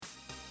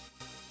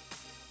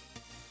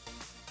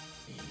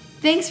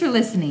Thanks for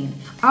listening.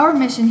 Our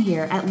mission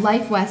here at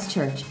Life West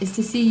Church is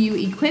to see you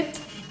equipped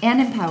and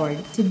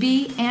empowered to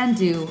be and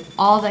do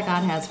all that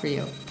God has for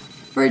you.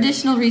 For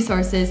additional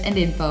resources and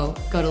info,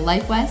 go to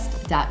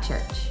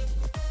lifewest.church.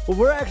 Well,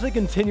 we're actually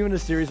continuing a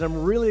series, and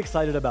I'm really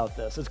excited about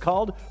this. It's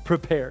called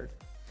Prepared.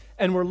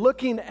 And we're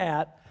looking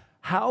at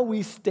how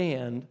we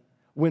stand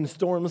when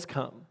storms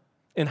come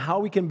and how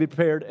we can be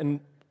prepared.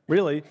 And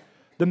really,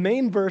 the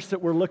main verse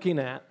that we're looking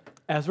at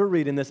as we're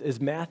reading this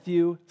is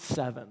Matthew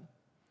 7.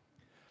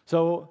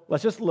 So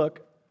let's just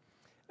look,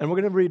 and we're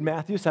going to read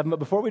Matthew 7. But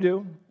before we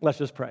do, let's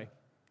just pray.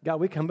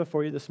 God, we come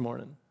before you this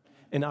morning,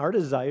 and our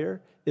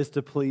desire is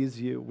to please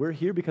you. We're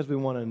here because we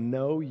want to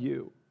know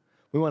you.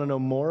 We want to know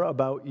more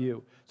about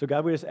you. So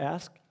God, we just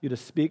ask you to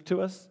speak to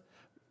us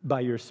by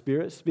your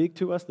Spirit. Speak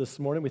to us this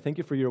morning. We thank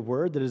you for your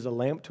word that is a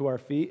lamp to our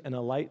feet and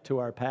a light to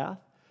our path.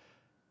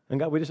 And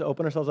God, we just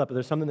open ourselves up. If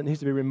there's something that needs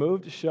to be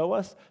removed, show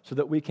us so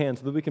that we can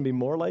be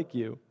more like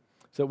you,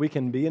 so that we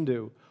can be and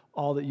do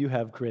all that you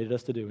have created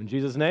us to do. In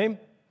Jesus' name,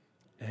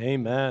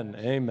 amen,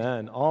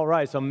 amen. All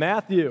right, so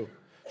Matthew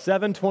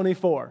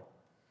 7:24.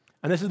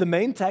 And this is the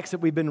main text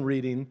that we've been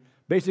reading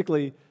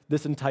basically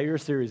this entire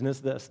series, and it's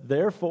this: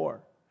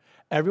 therefore,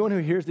 everyone who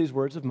hears these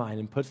words of mine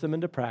and puts them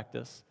into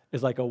practice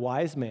is like a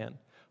wise man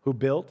who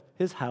built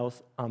his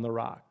house on the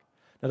rock.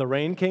 Now the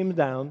rain came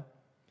down,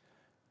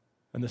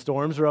 and the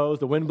storms rose,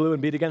 the wind blew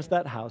and beat against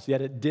that house,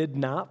 yet it did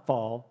not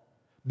fall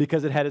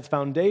because it had its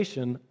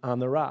foundation on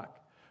the rock.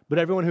 But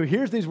everyone who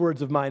hears these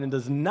words of mine and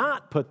does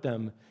not put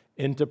them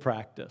into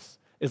practice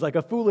is like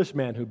a foolish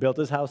man who built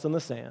his house on the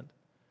sand.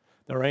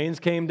 The rains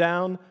came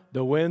down,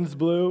 the winds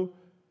blew,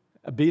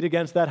 beat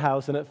against that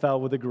house, and it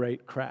fell with a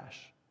great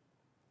crash.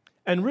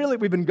 And really,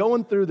 we've been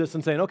going through this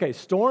and saying, okay,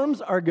 storms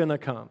are going to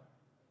come.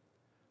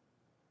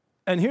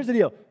 And here's the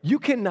deal. You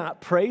cannot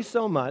pray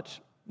so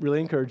much,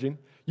 really encouraging,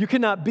 you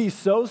cannot be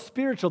so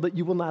spiritual that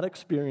you will not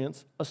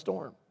experience a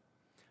storm.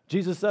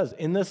 Jesus says,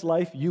 in this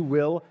life, you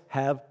will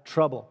have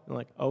trouble. I'm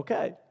like,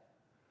 okay.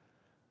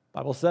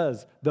 Bible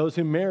says, those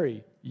who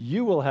marry,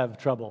 you will have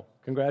trouble.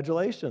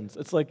 Congratulations.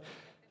 It's like,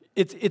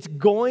 it's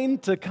going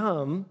to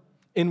come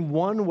in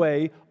one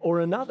way or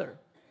another.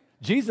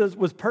 Jesus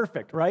was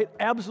perfect, right?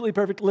 Absolutely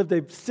perfect, lived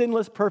a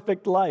sinless,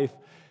 perfect life,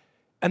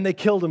 and they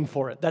killed him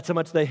for it. That's how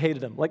much they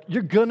hated him. Like,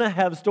 you're going to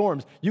have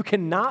storms. You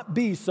cannot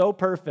be so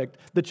perfect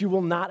that you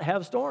will not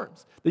have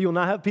storms, that you will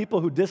not have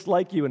people who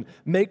dislike you and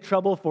make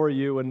trouble for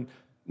you, and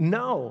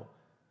no.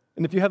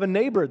 And if you have a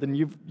neighbor, then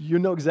you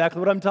know exactly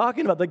what I'm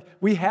talking about. Like,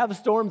 we have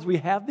storms, we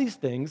have these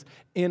things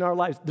in our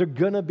lives. They're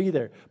going to be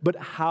there. But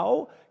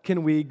how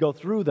can we go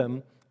through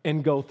them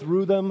and go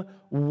through them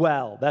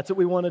well? That's what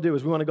we want to do,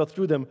 is we want to go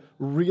through them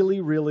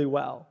really, really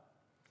well.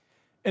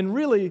 And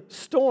really,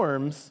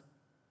 storms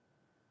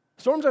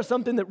are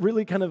something that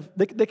really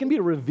they can be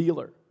a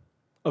revealer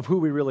of who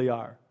we really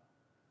are.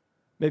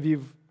 Maybe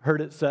you've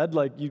heard it said,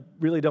 like, you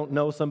really don't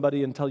know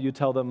somebody until you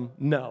tell them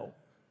no,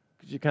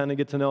 because you kind of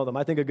get to know them.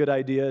 I think a good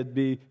idea would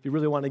be, if you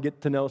really want to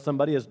get to know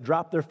somebody, is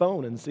drop their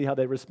phone and see how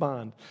they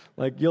respond.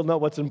 Like, you'll know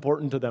what's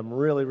important to them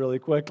really, really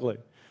quickly.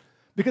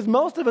 Because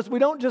most of us, we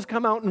don't just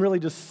come out and really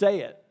just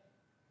say it.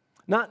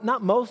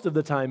 Not most of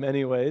the time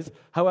anyways.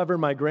 However,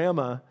 my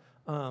grandma,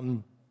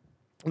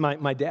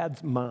 my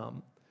dad's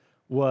mom,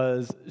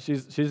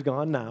 she's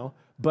gone now,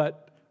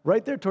 but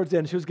right there towards the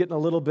end, she was getting a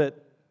little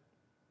bit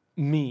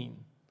mean.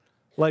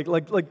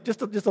 Like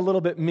just a little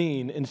bit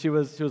mean, and she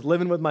was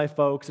living with my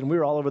folks, and we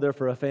were all over there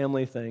for a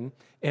family thing,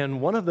 and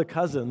one of the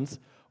cousins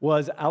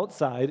was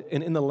outside,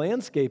 and in the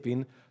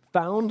landscaping,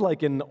 found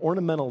like an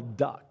ornamental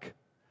duck.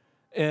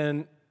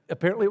 And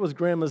apparently it was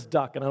Grandma's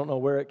duck, and I don't know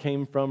where it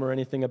came from or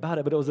anything about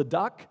it, but it was a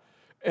duck,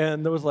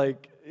 and it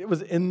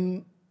was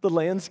in the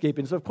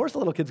landscaping, so of course the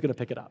little kid's going to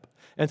pick it up.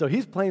 And so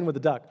he's playing with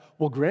the duck.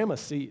 Well, Grandma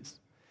sees,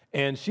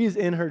 and she's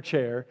in her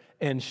chair,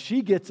 and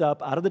she gets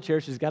up out of the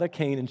chair, she's got a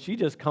cane, and she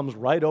just comes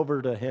right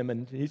over to him,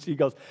 and she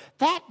goes,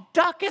 "That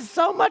duck is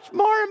so much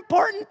more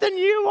important than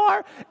you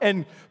are,"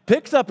 and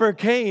picks up her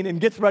cane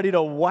and gets ready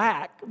to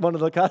whack one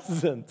of the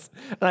cousins.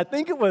 And I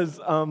think it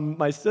was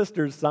my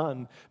sister's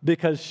son,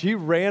 because she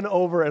ran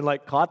over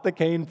and caught the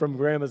cane from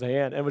Grandma's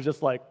hand and was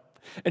just like,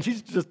 and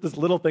she's just this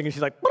little thing, and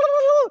she's like,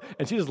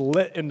 and she just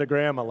lit into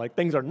Grandma, like,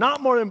 things are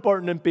not more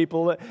important than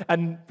people.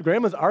 And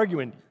Grandma's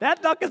arguing,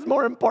 that duck is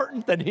more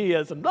important than he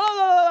is, and blah,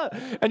 blah, blah,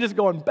 and just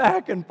going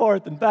back and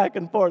forth and back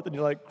and forth. And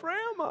you're like,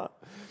 Grandma.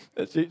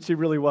 She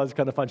really was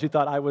kind of fun. She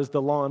thought I was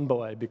the lawn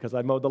boy because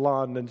I mowed the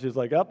lawn, and she's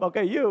like,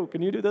 okay,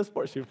 can you do this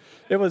for us?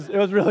 It was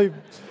really,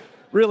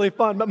 really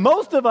fun. But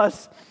most of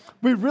us,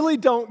 we really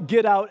don't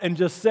get out and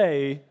just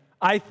say,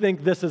 I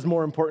think this is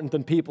more important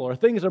than people, or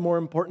things are more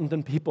important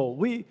than people.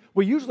 We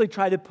usually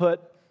try to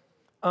put,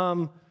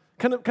 kind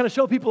of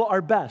show people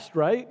our best,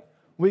 right?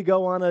 We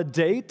go on a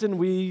date and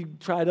we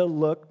try to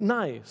look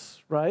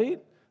nice,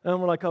 right? And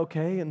we're like,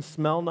 okay, and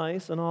smell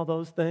nice and all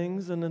those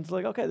things, and it's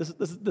like, okay, this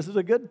is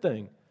a good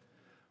thing.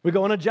 We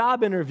go on a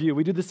job interview.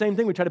 We do the same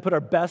thing. We try to put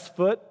our best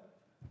foot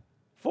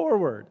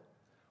forward.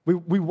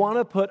 We want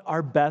to put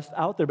our best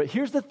out there. But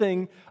here's the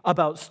thing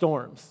about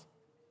storms.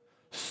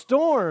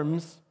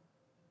 Storms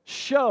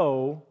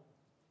show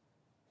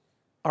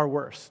our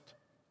worst.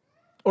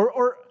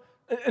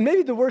 And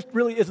maybe the worst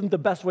really isn't the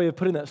best way of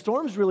putting that.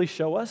 Storms really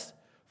show us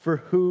for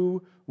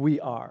who we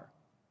are.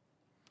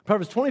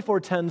 Proverbs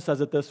 24:10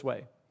 says it this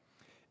way: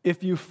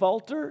 if you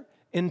falter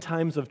in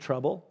times of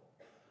trouble,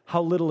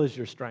 how little is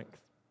your strength?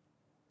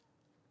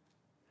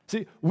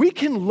 See, we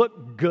can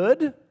look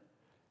good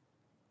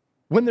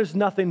when there's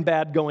nothing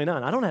bad going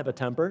on. I don't have a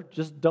temper,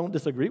 just don't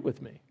disagree with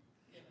me.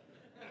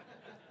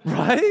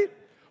 Right?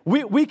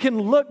 We can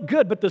look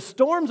good, but the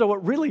storms are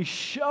what really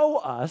show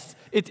us.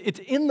 It's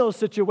in those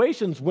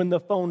situations when the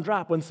phone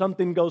drops, when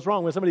something goes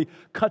wrong, when somebody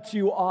cuts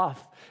you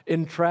off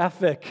in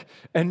traffic,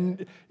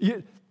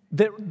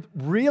 that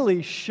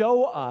really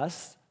show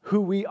us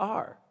who we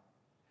are.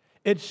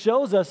 It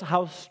shows us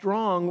how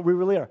strong we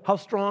really are, how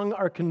strong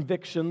our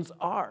convictions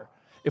are.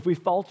 If we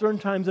falter in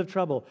times of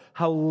trouble,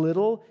 how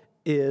little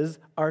is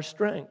our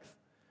strength.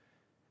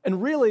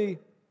 And really,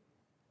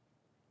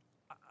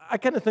 I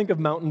kind of think of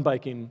mountain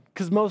biking,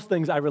 because most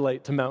things I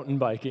relate to mountain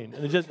biking,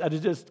 and it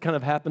just kind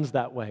of happens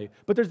that way.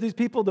 But there's these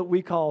people that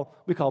we call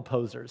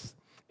posers.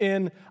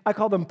 And I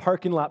call them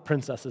parking lot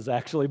princesses,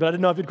 actually, but I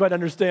didn't know if you'd quite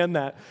understand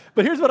that.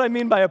 But here's what I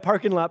mean by a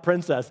parking lot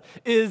princess,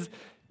 is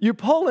you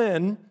pull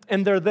in,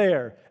 and they're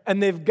there,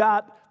 and they've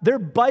got, their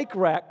bike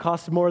rack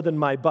costs more than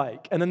my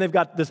bike. And then they've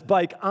got this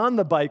bike on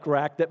the bike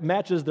rack that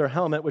matches their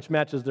helmet, which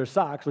matches their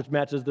socks, which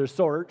matches their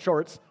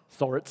shorts.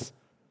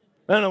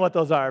 I don't know what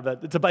those are,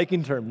 but it's a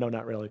biking term. No,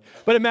 not really.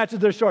 But it matches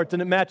their shorts,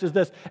 and it matches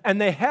this. And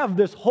they have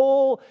this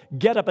whole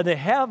getup, and they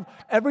have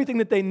everything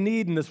that they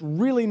need in this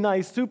really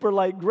nice, super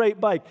light,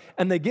 great bike.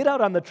 And they get out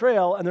on the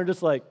trail, and they're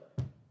just like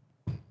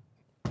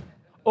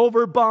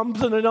over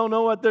bumps, and they don't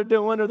know what they're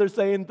doing, or they're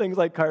saying things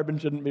like carbon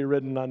shouldn't be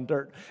ridden on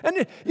dirt.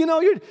 And,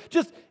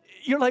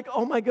 you're like,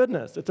 oh my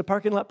goodness, it's a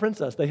parking lot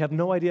princess. They have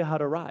no idea how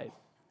to ride.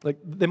 Like,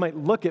 they might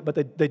look it, but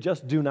they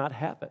just do not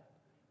have it.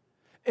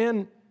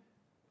 And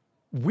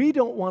we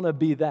don't want to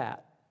be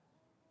that,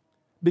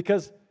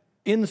 because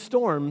in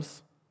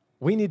storms,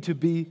 we need to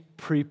be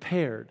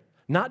prepared.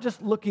 Not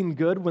just looking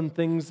good when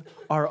things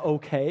are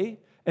okay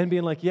and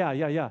being like,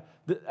 yeah,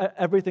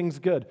 everything's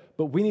good.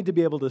 But we need to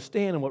be able to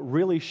stand in what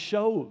really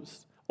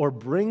shows or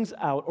brings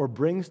out or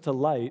brings to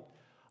light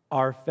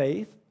our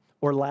faith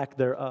or lack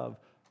thereof.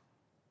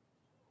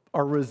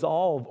 Our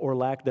resolve or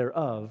lack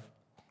thereof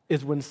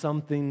is when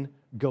something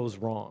goes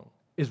wrong,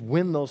 is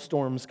when those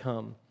storms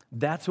come.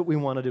 That's what we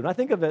want to do. And I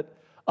think of it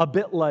a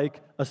bit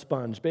like a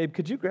sponge. Babe,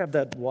 could you grab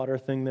that water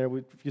thing there?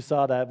 If you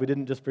saw that, we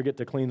didn't just forget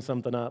to clean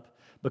something up.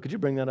 But could you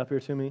bring that up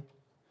here to me?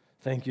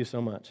 Thank you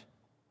so much.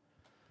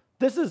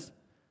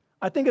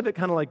 I think of it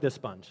kind of like this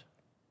sponge.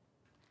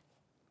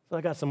 So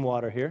I got some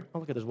water here. Oh,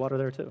 look at there's water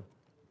there too.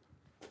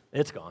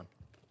 It's gone.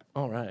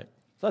 All right.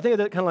 So I think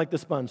of it kind of like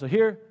this sponge. So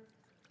here,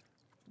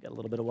 got a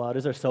little bit of water.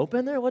 Is there soap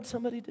in there? What'd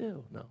somebody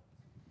do? No.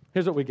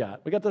 Here's what we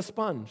got. We got the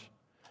sponge.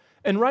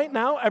 And right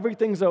now,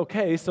 everything's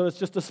okay, so it's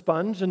just a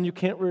sponge, and you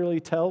can't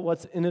really tell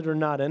what's in it or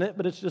not in it,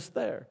 but it's just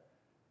there.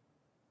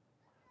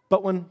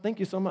 Thank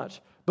you so much.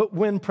 But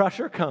when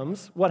pressure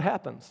comes, what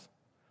happens?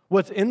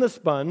 What's in the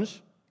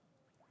sponge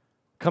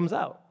comes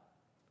out.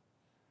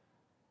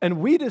 And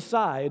we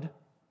decide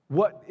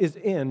what is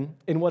in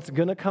and what's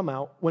going to come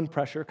out when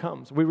pressure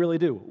comes. We really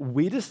do.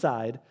 We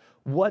decide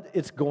what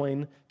it's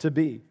going to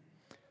be.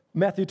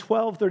 Matthew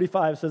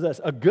 12:35 says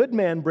this: a good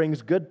man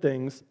brings good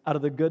things out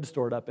of the good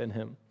stored up in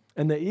him,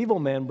 and the evil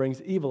man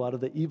brings evil out of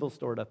the evil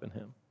stored up in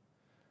him.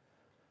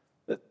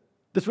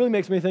 This really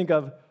makes me think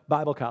of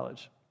Bible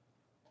college.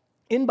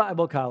 In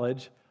Bible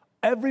college,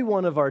 every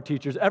one of our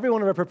teachers, every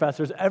one of our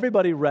professors,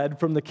 everybody read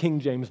from the King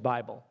James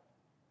Bible.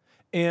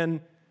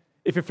 And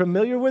if you're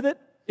familiar with it,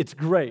 it's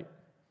great.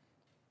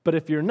 But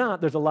if you're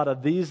not, there's a lot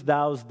of these,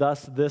 thous,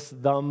 thus, this,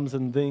 thums,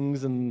 and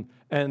things,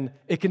 and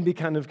it can be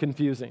kind of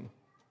confusing.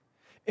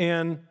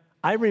 And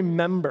I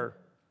remember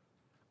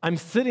I'm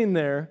sitting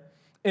there,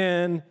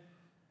 and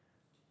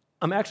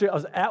I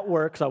was at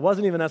work, so I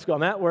wasn't even at school.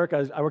 I'm at work.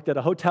 I worked at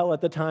a hotel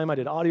at the time. I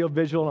did audio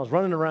visual, and I was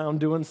running around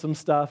doing some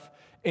stuff.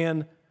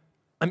 And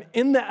I'm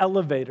in the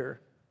elevator,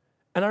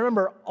 and I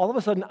remember all of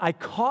a sudden I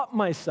caught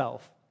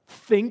myself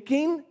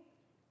thinking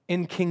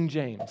in King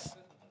James.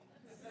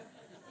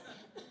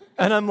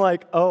 And I'm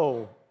like,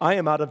 oh, I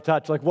am out of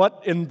touch. Like,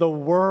 what in the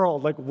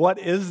world? Like, what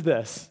is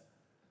this?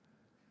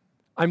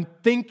 I'm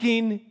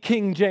thinking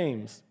King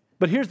James.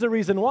 But here's the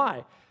reason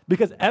why.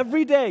 Because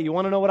every day, you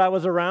want to know what I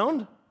was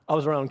around? I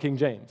was around King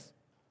James.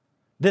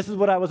 This is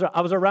what I was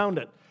around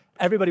it.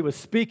 Everybody was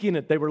speaking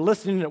it. They were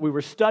listening to it. We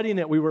were studying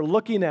it. We were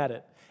looking at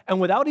it.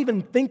 And without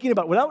even thinking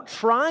about it, without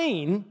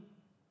trying,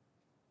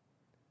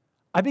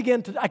 I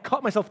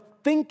caught myself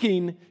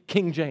thinking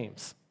King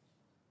James.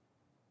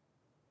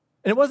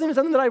 And it wasn't even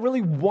something that I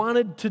really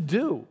wanted to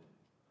do.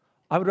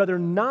 I would rather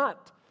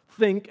not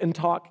think and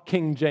talk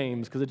King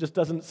James because it just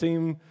doesn't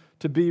seem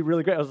to be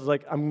really great. I was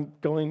like, I'm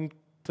going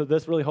to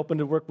this really hoping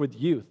to work with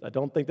youth. I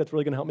don't think that's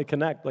really going to help me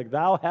connect. Like,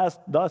 thou hast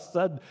thus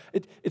said,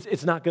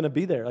 it's not going to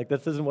be there. Like,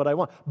 this isn't what I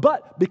want.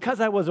 But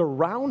because I was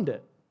around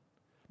it,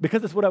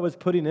 because it's what I was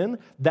putting in,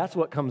 that's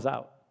what comes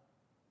out.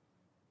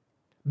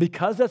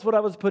 Because that's what I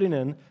was putting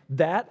in,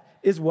 that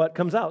is what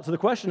comes out. So the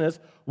question is,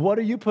 what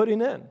are you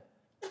putting in?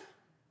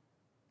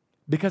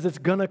 Because it's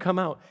going to come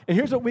out. And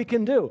here's what we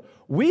can do.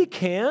 We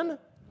can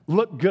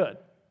look good.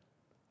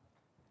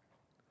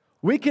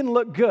 We can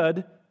look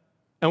good,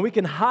 and we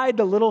can hide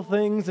the little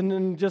things and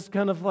then just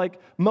kind of like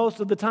most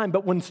of the time.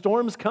 But when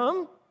storms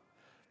come,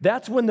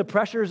 that's when the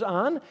pressure's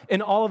on,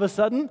 and all of a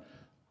sudden,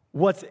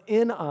 what's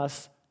in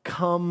us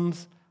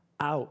comes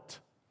out.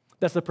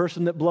 That's the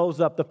person that blows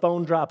up, the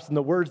phone drops, and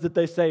the words that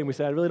they say, and we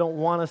say, I really don't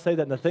want to say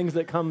that, and the things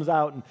that comes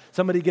out, and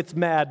somebody gets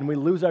mad, and we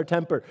lose our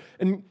temper.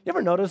 And you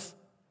ever notice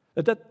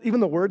that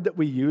even the word that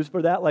we use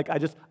for that, like I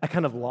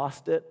kind of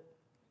lost it?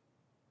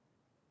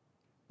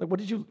 Like, what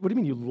do you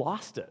mean you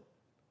lost it?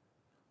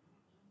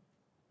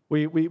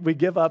 We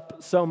give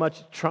up so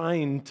much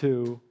trying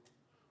to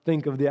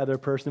think of the other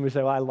person. We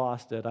say, well, I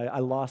lost it. I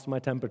lost my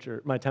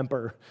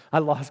temper. I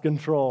lost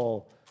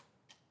control,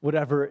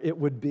 whatever it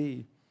would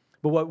be.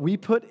 But what we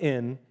put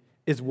in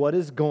is what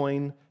is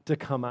going to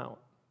come out.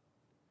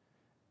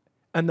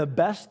 And the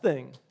best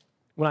thing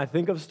when I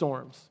think of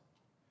storms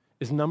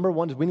is, number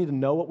one, is we need to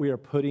know what we are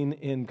putting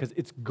in, because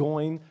it's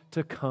going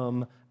to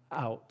come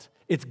out.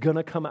 It's going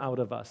to come out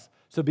of us.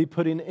 So be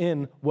putting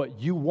in what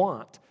you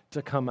want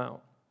to come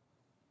out.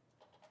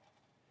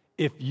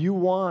 If you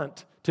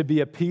want to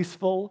be a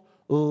peaceful,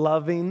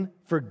 loving,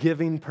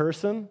 forgiving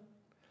person,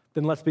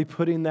 then let's be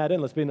putting that in.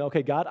 Let's be,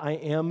 okay, God, I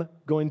am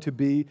going to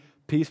be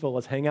peaceful.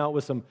 Let's hang out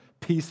with some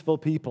peaceful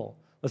people.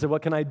 Let's say,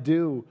 what can I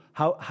do?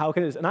 How can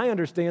I do this? And I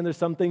understand there's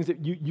some things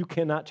that you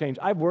cannot change.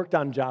 I've worked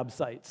on job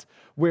sites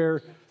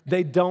where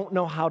they don't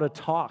know how to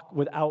talk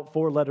without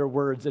four-letter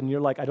words, and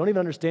you're like, I don't even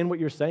understand what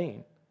you're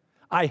saying.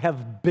 I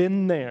have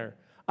been there.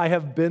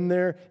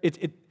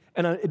 It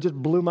just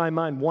blew my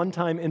mind. One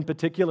time in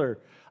particular,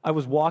 I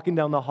was walking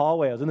down the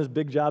hallway. I was in this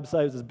big job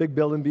site. It was this big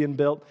building being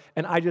built,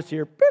 and I just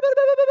hear,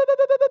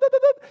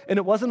 and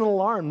it wasn't an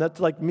alarm. That's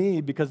like me,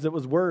 because it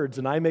was words,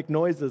 and I make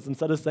noises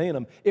instead of saying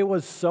them. It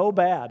was so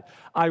bad.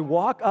 I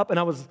walk up, and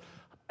I was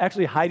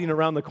actually hiding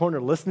around the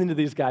corner listening to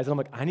these guys, and I'm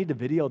like, I need to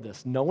video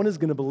this. No one is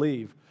going to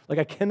believe. Like,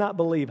 I cannot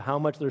believe how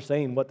much they're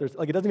saying, it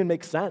doesn't even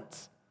make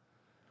sense.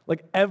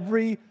 Like,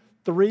 every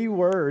 3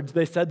 words,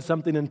 they said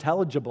something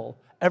intelligible.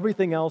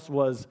 Everything else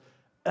was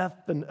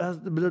F and S,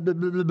 blah, blah,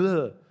 blah, blah,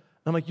 blah.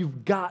 I'm like,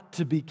 you've got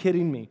to be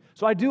kidding me.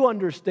 So I do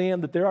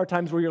understand that there are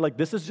times where you're like,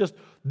 this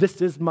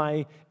is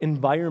my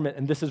environment,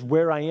 and this is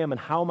where I am,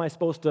 and how am I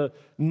supposed to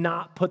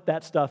not put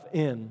that stuff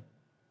in?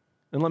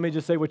 And let me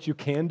just say what you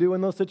can do in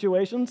those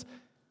situations,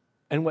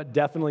 and what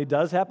definitely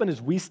does happen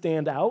is we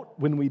stand out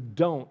when we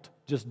don't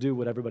just do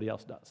what everybody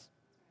else does.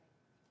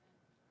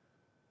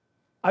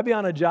 I'd be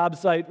on a job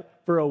site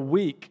for a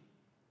week,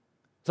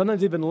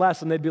 sometimes even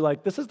less, and they'd be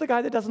like, this is the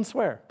guy that doesn't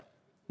swear.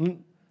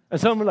 And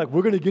some were like,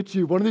 we're going to get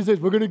you. One of these days,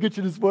 we're going to get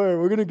you to swear.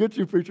 We're going to get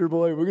you, preacher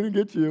boy. We're going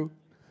to get you.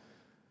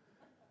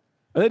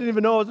 And they didn't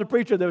even know I was a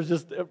preacher. It was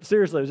just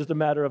a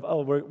matter of,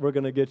 we're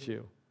going to get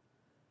you.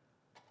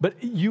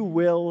 But you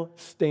will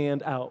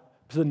stand out.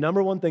 So the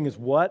number one thing is,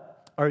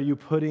 what are you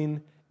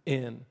putting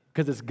in?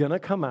 Because it's going to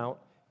come out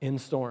in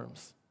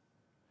storms.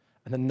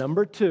 And then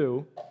number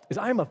 2 is,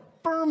 I am a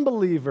firm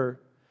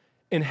believer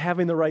in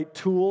having the right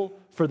tool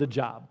for the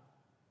job.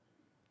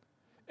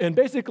 And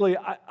basically,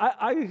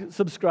 I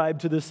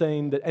subscribe to the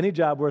saying that any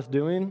job worth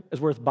doing is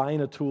worth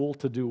buying a tool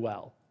to do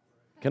well.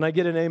 Can I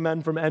get an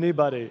amen from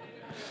anybody?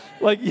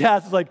 Like,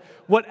 yes, like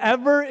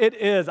whatever it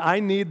is, I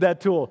need that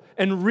tool.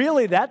 And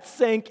really, that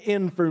sank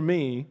in for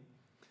me.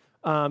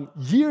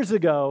 Years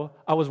ago,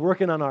 I was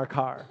working on our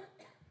car.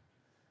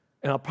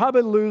 And I'll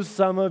probably lose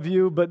some of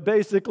you, but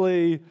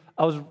basically,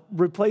 I was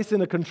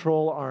replacing a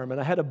control arm, and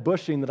I had a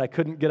bushing that I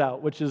couldn't get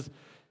out, which is,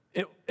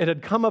 it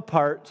had come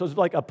apart, so it was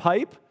like a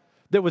pipe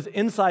that was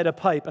inside a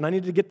pipe, and I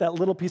needed to get that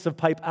little piece of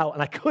pipe out,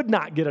 and I could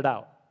not get it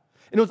out.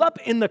 And it was up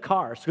in the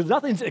car, because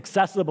nothing's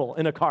accessible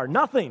in a car.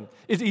 Nothing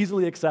is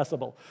easily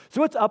accessible.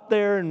 So it's up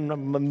there, and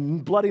I'm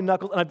bloody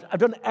knuckles, and I've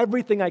done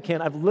everything I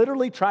can. I've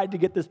literally tried to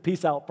get this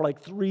piece out for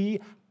like 3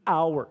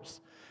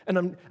 hours.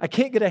 And I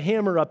can't get a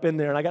hammer up in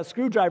there, and I got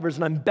screwdrivers,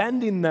 and I'm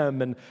bending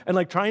them, and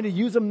like trying to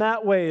use them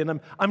that way,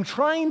 and I'm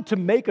trying to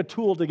make a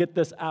tool to get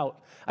this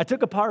out. I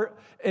took apart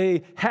a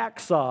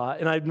hacksaw,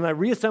 and I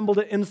reassembled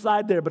it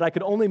inside there, but I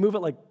could only move it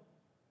like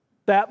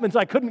that, and so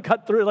I couldn't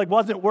cut through it, like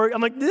wasn't working.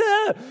 I'm like,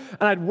 yeah!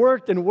 And I'd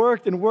worked on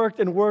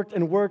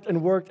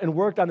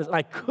this, and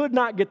I could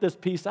not get this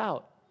piece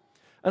out.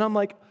 And I'm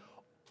like,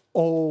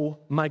 oh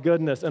my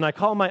goodness. And I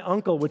call my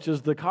uncle, which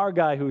is the car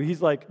guy, who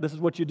he's like, this is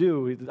what you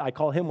do. I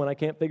call him when I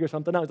can't figure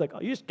something out. He's like, oh,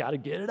 you just got to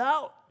get it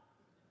out.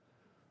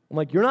 I'm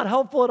like, you're not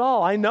helpful at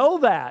all. I know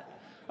that.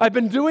 I've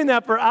been doing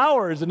that for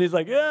hours. And he's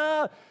like,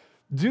 yeah.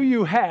 Do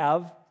you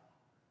have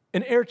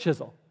an air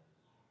chisel?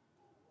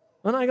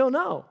 And I go,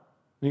 no.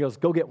 And he goes,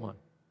 go get one.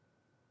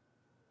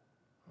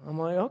 I'm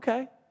like,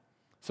 okay.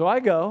 So I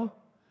go,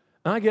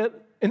 and I get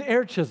an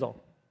air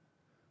chisel.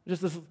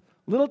 Just this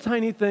little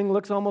tiny thing,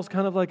 looks almost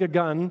kind of like a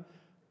gun,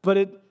 but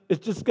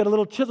it's just got a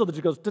little chisel that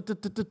just goes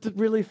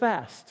really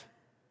fast.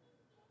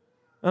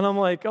 And I'm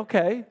like,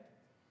 okay.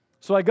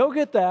 So I go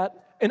get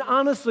that, And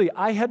honestly,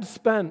 I had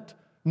spent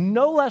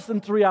no less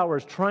than 3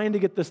 hours trying to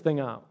get this thing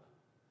out.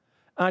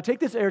 And I take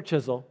this air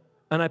chisel,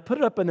 and I put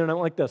it up in there, and I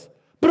went like this.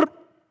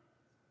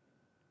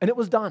 And it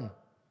was done.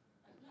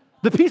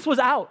 The piece was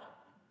out.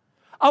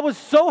 I was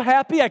so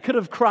happy I could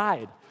have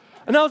cried.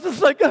 And I was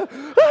just like, I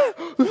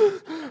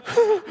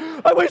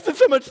wasted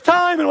so much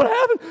time, and what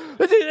happened?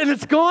 And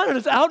it's gone, and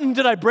it's out, and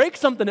did I break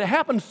something? It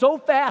happened so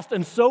fast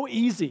and so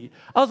easy.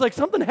 I was like,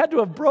 something had to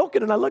have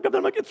broken, and I look up and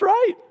I'm like, it's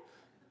right.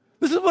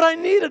 This is what I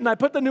needed, and I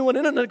put the new one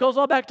in, and it goes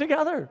all back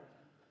together.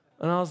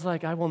 And I was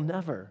like, I will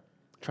never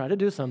try to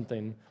do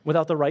something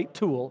without the right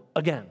tool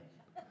again.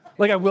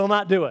 Like, I will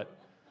not do it.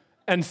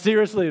 And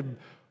seriously,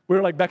 we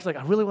were like, Beck's like,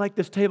 I really like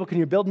this table. Can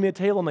you build me a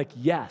table? I'm like,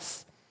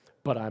 yes,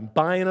 but I'm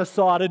buying a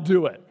saw to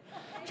do it.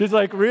 She's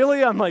like,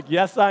 really? I'm like,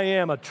 yes, I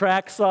am. A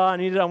track saw. I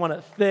need it. I want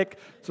it thick.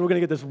 So we're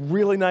going to get this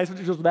really nice one.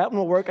 She goes, that one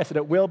will work. I said,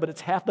 it will, but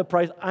it's half the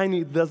price. I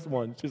need this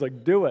one. She's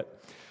like, do it.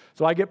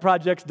 So I get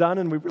projects done,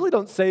 and we really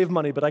don't save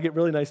money, but I get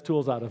really nice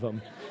tools out of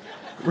them.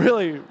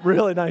 Really,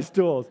 really nice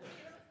tools.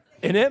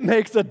 And it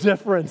makes a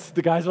difference.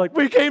 The guys are like,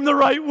 we came the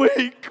right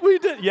week. We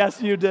did.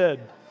 Yes, you did.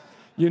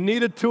 You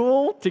need a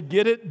tool to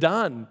get it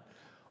done.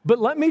 But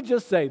let me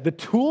just say, the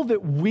tool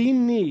that we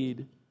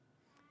need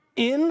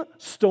in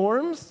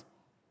storms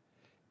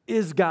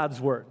is God's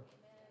word.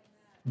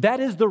 That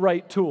is the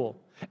right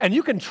tool. And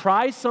you can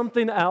try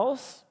something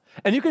else,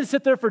 and you can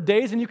sit there for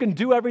days, and you can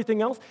do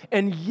everything else.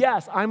 And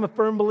yes, I'm a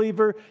firm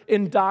believer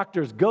in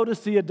doctors. Go to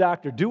see a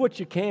doctor. Do what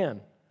you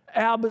can.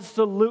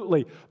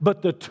 Absolutely.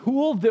 But the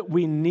tool that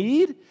we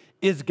need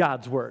is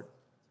God's word.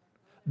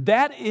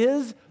 That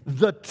is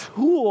the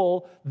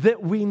tool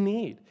that we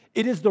need.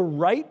 It is the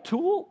right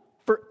tool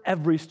for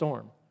every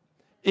storm.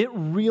 It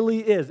really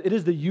is. It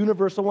is the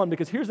universal one,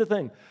 because here's the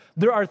thing.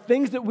 There are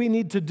things that we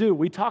need to do.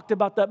 We talked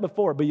about that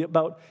before,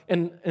 but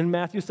in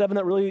Matthew 7,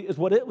 that really is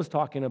what it was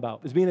talking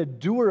about, is being a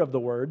doer of the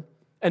word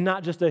and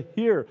not just a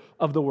hearer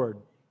of the word.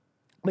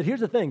 But here's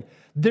the thing.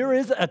 There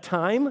is a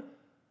time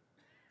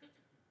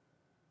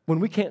when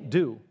we can't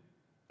do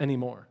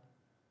anymore.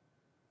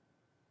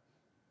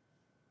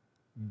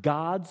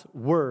 God's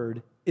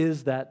word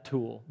is that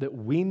tool that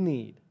we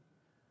need,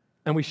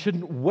 and we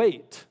shouldn't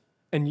wait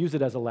and use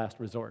it as a last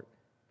resort.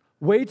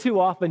 Way too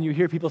often you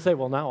hear people say,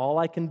 well, now all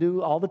I can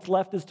do, all that's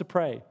left is to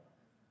pray.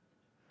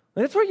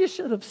 And that's where you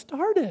should have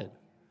started.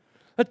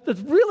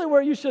 That's really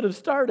where you should have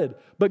started.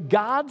 But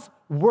God's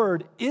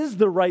word is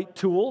the right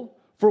tool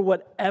for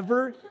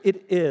whatever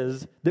it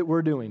is that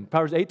we're doing.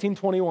 Proverbs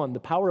 18:21, the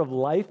power of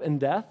life and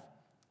death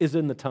is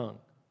in the tongue.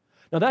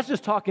 Now that's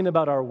just talking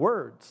about our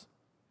words.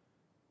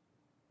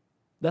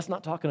 That's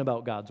not talking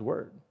about God's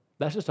word.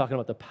 That's just talking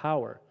about the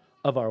power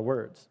of our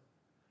words.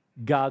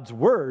 God's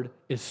word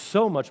is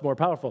so much more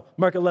powerful.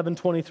 Mark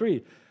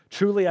 11:23,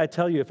 truly I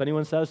tell you, if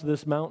anyone says to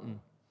this mountain,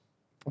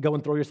 go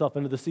and throw yourself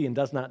into the sea, and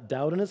does not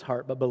doubt in his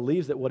heart, but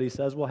believes that what he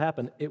says will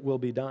happen, it will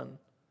be done.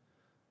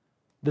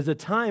 There's a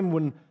time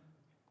when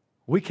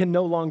we can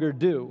no longer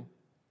do,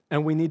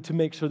 and we need to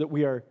make sure that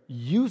we are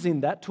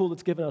using that tool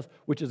that's given us,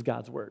 which is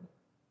God's word.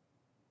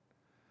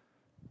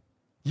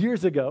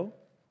 Years ago,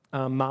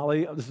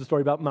 Molly, this is a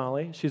story about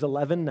Molly. She's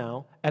 11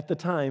 now. At the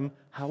time,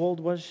 how old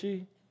was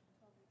she?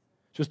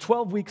 She was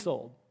 12 weeks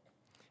old,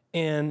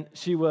 and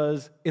she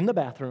was in the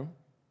bathroom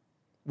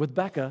with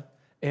Becca,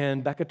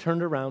 and Becca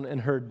turned around and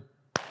heard,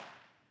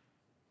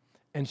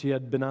 and she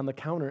had been on the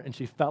counter, and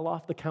she fell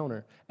off the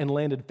counter and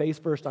landed face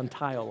first on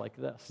tile like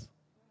this.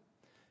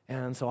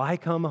 And so I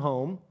come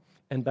home,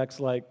 and Beck's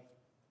like,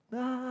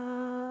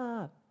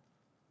 ah.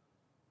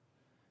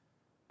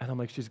 And I'm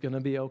like, she's going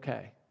to be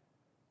okay.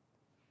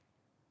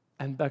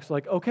 And Beck's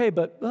like, okay,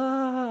 but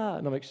ah.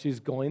 And I'm like, she's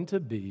going to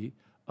be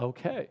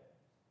okay.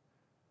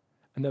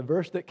 And the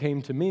verse that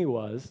came to me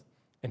was,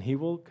 and he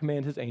will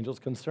command his angels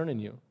concerning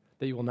you,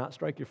 that you will not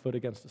strike your foot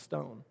against a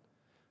stone.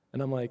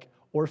 And I'm like,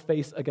 or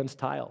face against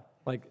tile.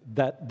 Like,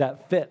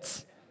 that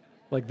fits.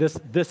 Like,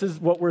 this is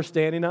what we're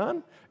standing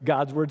on.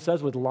 God's word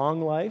says, with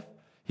long life,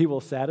 he will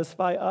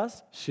satisfy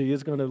us. She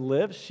is going to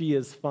live. She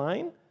is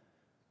fine.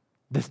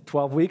 This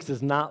 12 weeks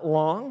is not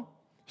long.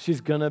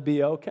 She's going to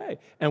be okay.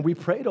 And we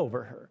prayed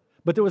over her.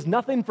 But there was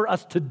nothing for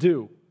us to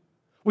do,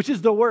 which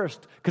is the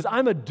worst, because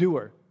I'm a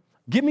doer.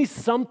 Give me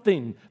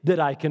something that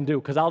I can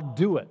do, because I'll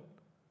do it,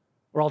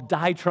 or I'll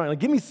die trying. Like,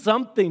 give me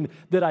something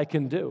that I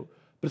can do.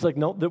 But it's like,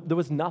 no, there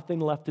was nothing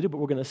left to do, but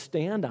we're going to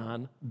stand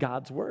on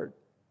God's word.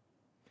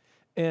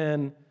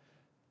 And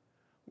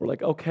we're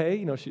like, okay,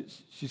 you know,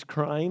 she's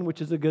crying,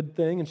 which is a good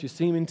thing, and she's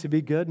seeming to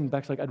be good. And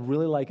Beck's like, I'd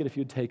really like it if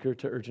you'd take her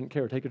to urgent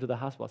care, take her to the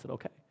hospital. I said,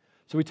 okay.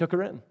 So we took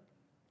her in.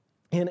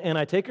 And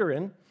I take her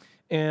in,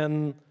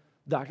 and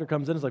the doctor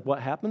comes in and is like,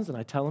 what happens? And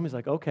I tell him, he's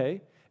like,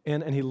 okay.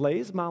 And he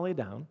lays Molly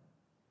down.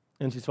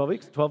 And she's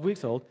 12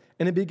 weeks old,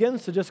 and he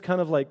begins to just kind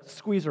of like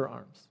squeeze her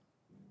arms.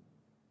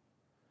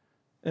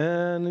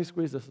 And he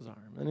squeezes his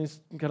arm, and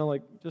he's kind of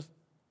like just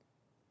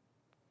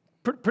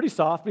pretty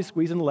softly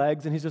squeezing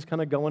legs, and he's just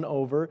kind of going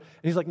over. And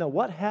he's like, no,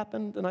 what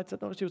happened? And I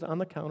said, no, she was on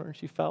the counter, and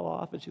she fell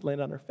off, and she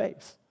landed on her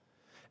face.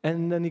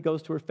 And then he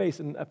goes to her face,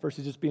 and at first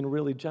he's just being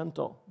really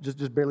gentle,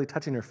 just barely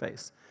touching her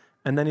face.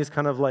 And then he's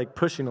kind of like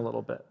pushing a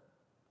little bit.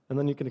 And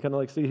then you can kind of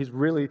like see he's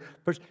really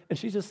pushing, and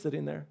she's just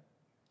sitting there.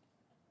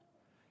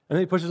 And then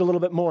he pushes a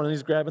little bit more, and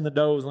he's grabbing the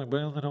nose, like,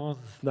 well, the nose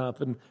is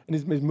stuff, and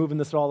he's moving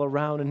this all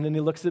around. And then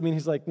he looks at me, and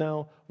he's like,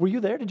 now, were you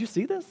there? Did you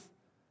see this?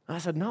 And I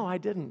said, no, I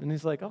didn't. And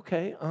he's like,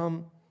 okay,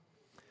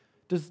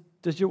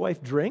 does your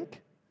wife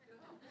drink?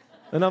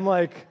 And I'm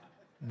like,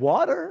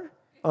 water?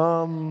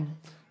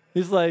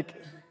 He's like,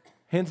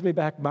 hands me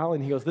back Molly,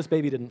 and he goes, this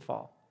baby didn't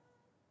fall.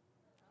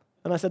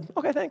 And I said,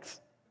 okay, thanks.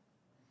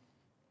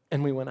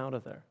 And we went out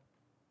of there.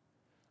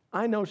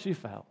 I know she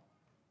fell.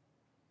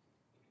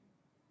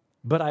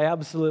 But I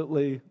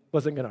absolutely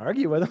wasn't going to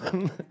argue with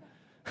him.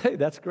 Hey,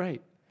 that's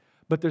great.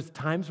 But there's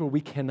times where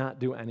we cannot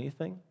do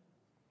anything,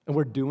 and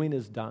we're doing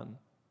is done.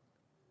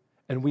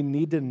 And we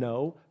need to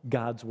know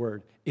God's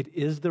word. It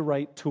is the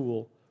right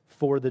tool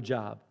for the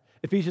job.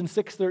 Ephesians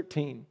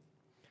 6:13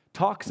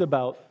 talks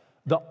about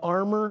the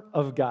armor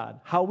of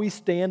God, how we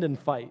stand and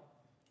fight.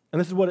 And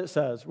this is what it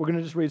says. We're going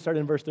to just read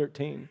starting in verse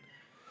 13.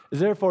 Is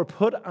therefore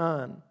put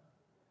on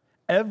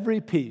every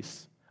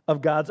piece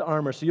of God's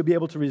armor so you'll be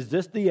able to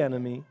resist the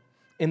enemy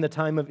in the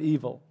time of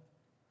evil.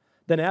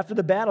 Then after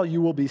the battle,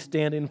 you will be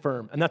standing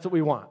firm. And that's what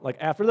we want. Like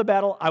after the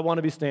battle, I want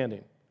to be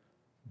standing.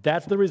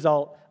 That's the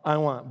result I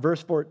want.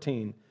 Verse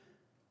 14,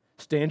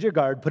 stand your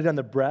guard, put it on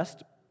the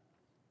breast,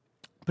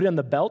 put it on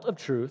the belt of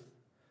truth,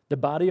 the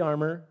body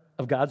armor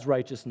of God's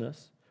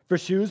righteousness. For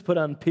shoes, put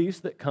on peace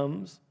that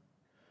comes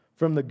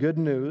from the good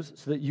news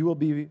so that you will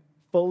be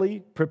fully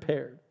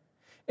prepared.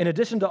 In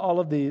addition to all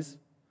of these,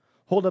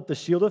 hold up the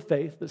shield of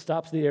faith that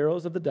stops the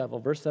arrows of the devil.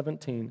 Verse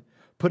 17,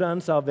 put on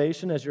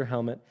salvation as your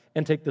helmet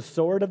and take the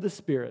sword of the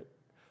Spirit,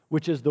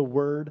 which is the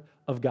word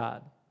of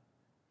God.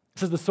 It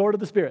says the sword of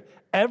the Spirit.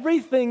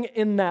 Everything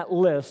in that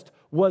list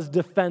was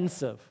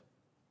defensive,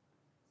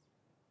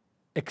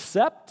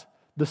 except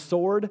the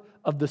sword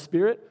of the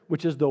Spirit,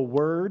 which is the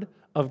word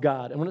of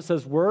God. And when it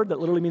says word, that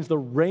literally means the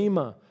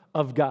rhema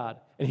of God.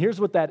 And here's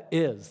what that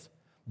is.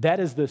 That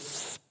is the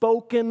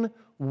spoken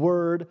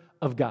word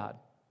of God.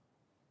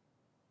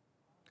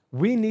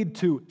 We need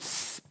to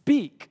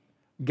speak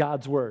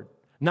God's word.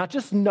 Not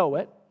just know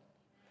it,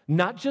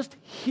 not just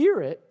hear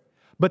it,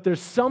 but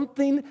there's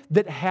something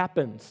that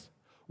happens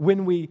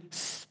when we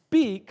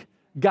speak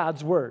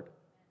God's word.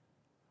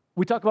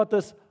 We talk about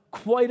this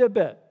quite a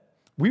bit.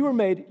 You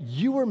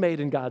were made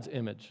in God's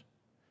image.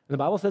 And the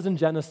Bible says in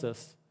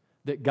Genesis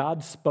that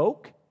God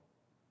spoke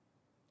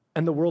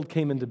and the world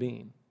came into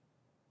being.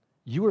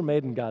 You were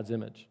made in God's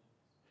image.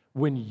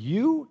 When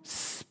you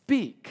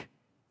speak,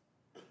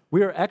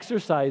 we are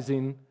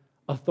exercising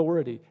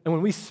authority. And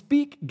when we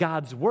speak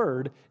God's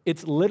word,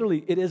 it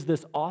is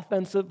this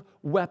offensive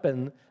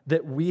weapon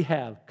that we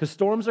have. Because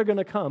storms are going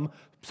to come,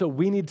 so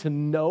we need to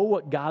know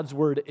what God's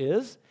word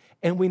is,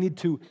 and we need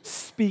to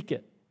speak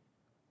it.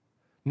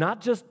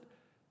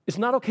 It's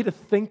not okay to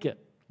think it.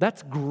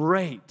 That's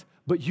great,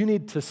 but you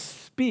need to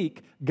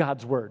speak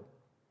God's word.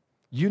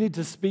 You need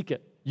to speak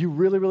it. You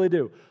really, really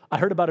do. I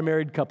heard about a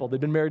married couple. They've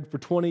been married for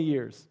 20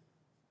 years.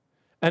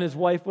 And his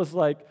wife was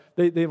like,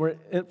 they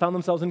found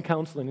themselves in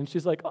counseling, and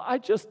she's like, oh, I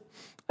just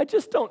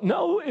don't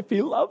know if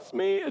he loves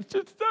me. It's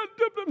just,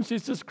 and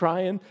she's just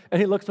crying.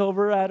 And he looks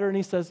over at her and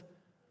he says,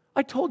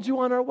 I told you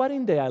on our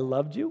wedding day I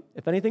loved you.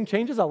 If anything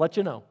changes, I'll let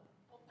you know.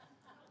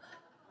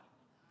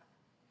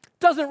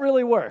 Doesn't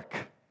really work.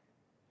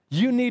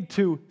 You need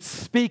to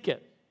speak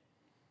it.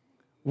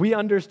 We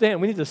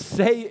understand. We need to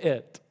say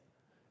it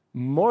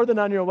more than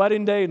on your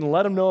wedding day and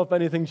let them know if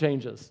anything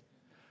changes.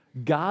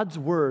 God's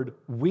word,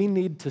 we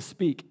need to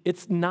speak.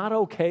 It's not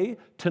okay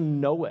to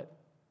know it.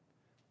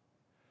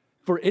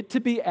 For it to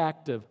be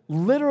active,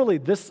 literally,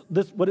 this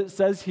what it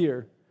says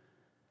here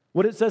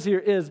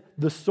is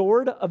the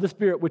sword of the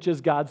Spirit, which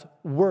is God's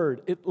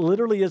word. It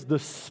literally is the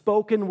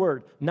spoken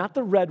word, not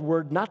the read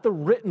word, not the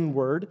written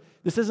word.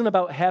 This isn't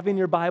about having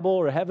your Bible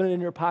or having it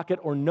in your pocket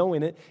or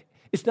knowing it.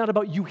 It's not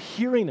about you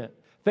hearing it.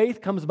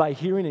 Faith comes by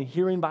hearing and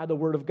hearing by the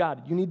word of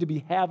God. You need to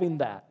be having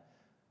that.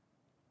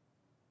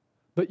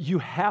 But you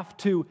have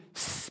to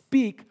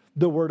speak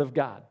the word of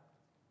God.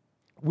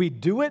 We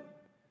do it,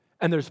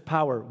 and there's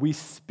power. We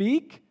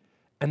speak,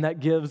 and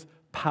that gives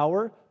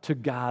power to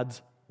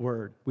God's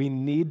word. We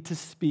need to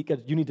speak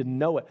it. You need to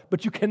know it.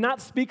 But you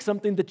cannot speak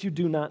something that you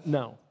do not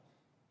know.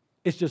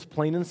 It's just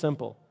plain and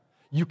simple.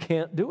 You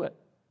can't do it.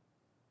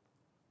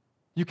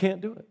 You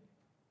can't do it.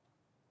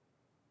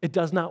 It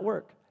does not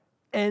work.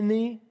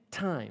 Any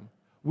time,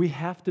 we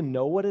have to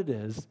know what it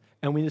is,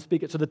 and we need to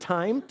speak it. So the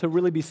time to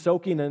really be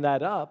soaking in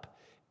that up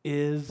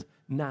is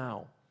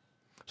now.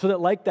 So that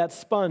like that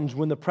sponge,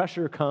 when the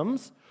pressure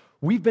comes,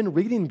 we've been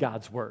reading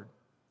God's word.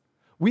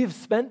 We have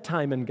spent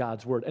time in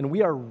God's word, and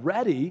we are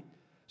ready.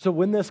 So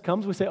when this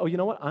comes, we say, oh, you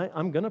know what?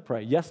 I'm going to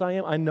pray. Yes, I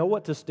am. I know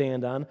what to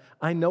stand on.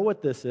 I know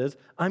what this is.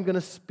 I'm going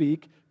to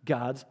speak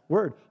God's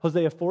word.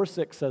 Hosea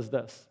 4:6 says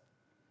this.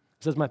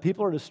 It says, my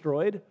people are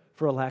destroyed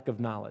for a lack of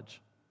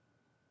knowledge.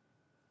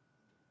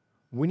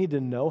 We need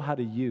to know how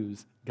to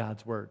use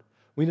God's word.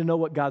 We need to know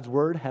what God's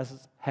word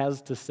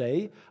has to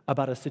say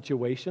about a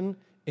situation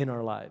in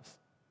our lives.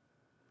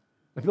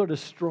 When people are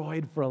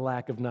destroyed for a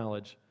lack of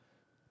knowledge,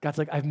 God's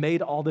like, I've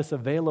made all this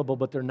available,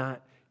 but they're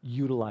not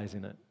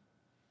utilizing it.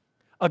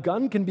 A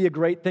gun can be a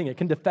great thing. It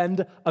can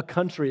defend a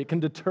country. It can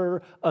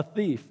deter a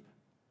thief.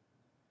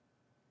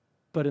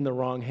 But in the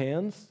wrong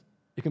hands,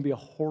 it can be a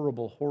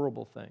horrible,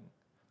 horrible thing.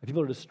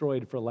 People are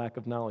destroyed for lack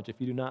of knowledge. If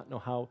you do not know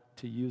how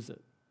to use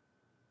it,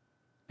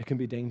 it can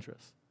be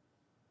dangerous.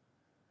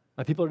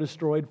 People are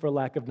destroyed for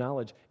lack of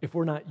knowledge. If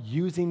we're not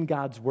using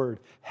God's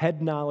word,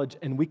 head knowledge,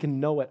 and we can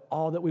know it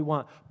all that we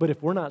want, but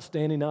if we're not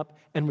standing up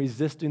and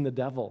resisting the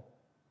devil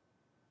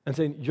and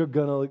saying,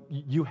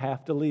 you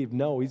have to leave.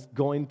 No,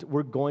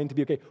 we're going to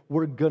be okay.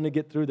 We're going to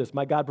get through this.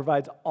 My God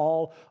provides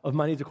all of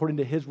my needs according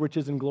to his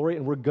riches and glory,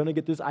 and we're going to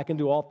get through this. I can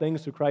do all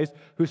things through Christ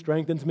who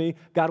strengthens me.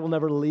 God will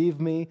never leave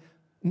me.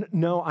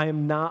 No, I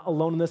am not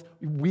alone in this.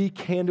 We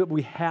can do it.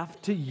 We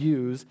have to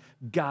use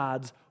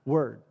God's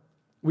word.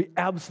 We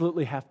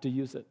absolutely have to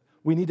use it.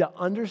 We need to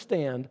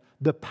understand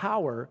the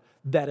power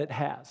that it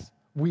has.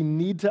 We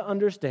need to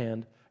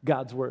understand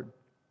God's word.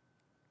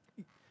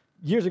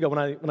 Years ago,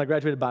 when I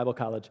graduated Bible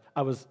college,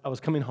 I was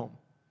coming home,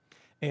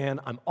 and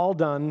I'm all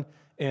done,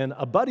 and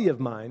a buddy of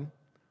mine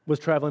was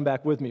traveling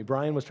back with me.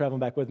 Brian was traveling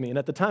back with me, and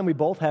at the time, we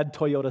both had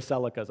Toyota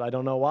Celicas. I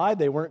don't know why.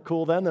 They weren't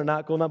cool then. They're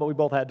not cool now, but we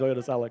both had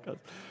Toyota Celicas,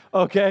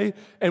 okay?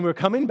 And we're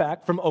coming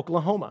back from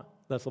Oklahoma.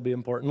 This will be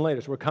important later.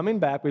 So we're coming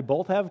back. We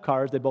both have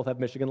cars. They both have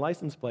Michigan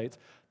license plates.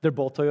 They're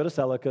both Toyota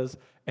Celicas,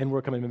 and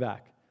we're coming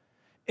back.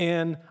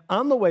 And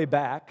on the way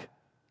back,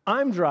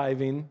 I'm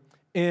driving,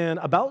 and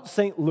about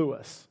St.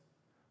 Louis,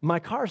 my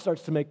car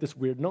starts to make this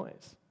weird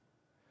noise.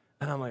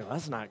 And I'm like, well,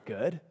 that's not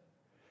good.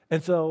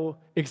 And so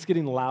it's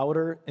getting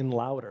louder and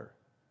louder.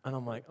 And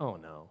I'm like, oh,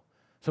 no.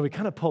 So we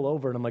kind of pull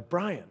over, and I'm like,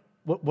 Brian,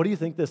 what do you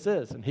think this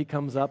is? And he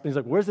comes up, and he's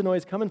like, where's the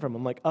noise coming from?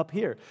 I'm like, up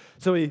here.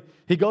 So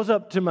he goes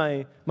up to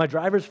my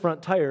driver's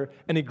front tire,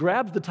 and he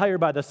grabs the tire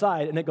by the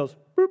side, and it goes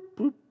boop,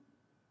 boop,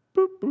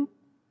 boop, boop.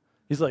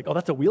 He's like, oh,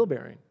 that's a wheel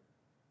bearing.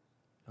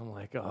 I'm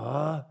like,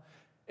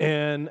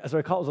 And as I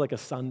recall, it was like a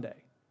Sunday.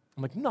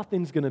 I'm like,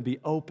 nothing's going to be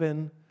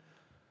open.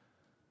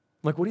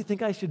 I'm like, what do you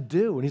think I should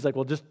do? And he's like,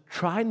 well, just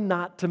try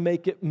not to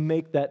make it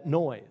make that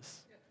noise.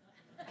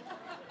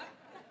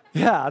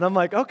 Yeah, and I'm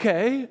like,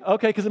 okay,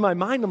 because in my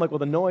mind, I'm like, well,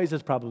 the noise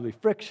is probably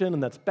friction,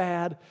 and that's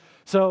bad.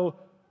 So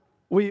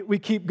we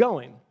keep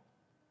going,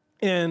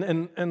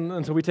 and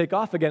so we take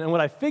off again, and what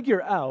I figure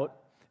out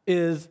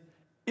is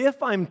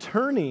if I'm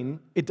turning,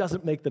 it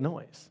doesn't make the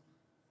noise.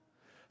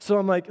 So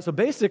I'm like, so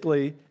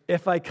basically,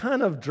 if I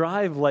kind of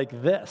drive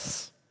like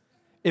this,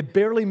 it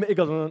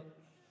goes,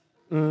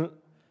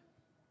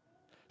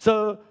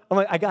 So I'm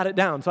like, I got it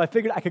down. So I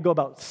figured I could go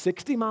about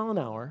 60 miles an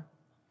hour,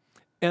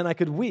 and I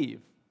could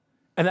weave.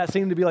 And that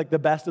seemed to be like the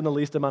best and the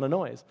least amount of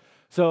noise.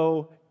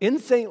 So in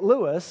St.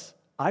 Louis,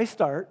 I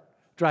start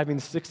driving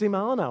 60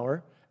 miles an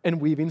hour and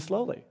weaving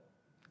slowly.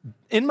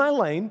 In my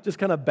lane, just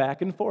kind of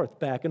back and forth.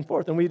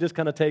 And we just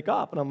kind of take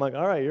off. And I'm like,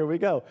 all right, here we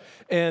go.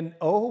 And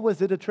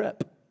was it a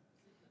trip?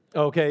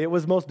 Okay, it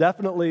was most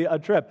definitely a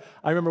trip.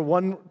 I remember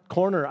one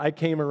corner I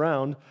came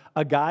around,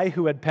 a guy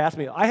who had passed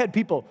me. I had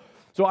people,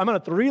 so I'm on a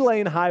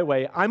 3-lane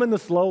highway. I'm in the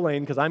slow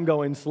lane because I'm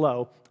going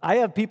slow. I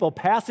have people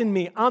passing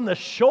me on the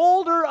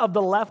shoulder of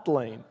the left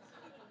lane.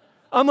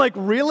 I'm like,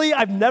 really?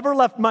 I've never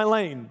left my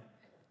lane,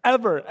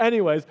 ever.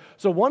 Anyways,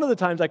 so one of the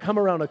times I come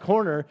around a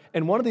corner,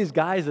 and one of these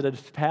guys that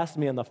had passed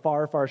me on the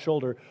far, far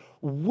shoulder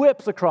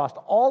whips across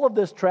all of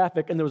this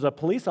traffic, and there was a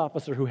police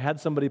officer who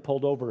had somebody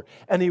pulled over,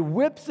 and he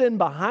whips in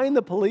behind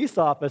the police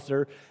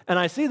officer, and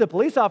I see the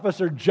police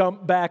officer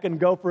jump back and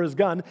go for his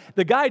gun.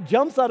 The guy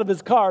jumps out of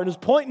his car and is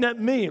pointing at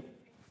me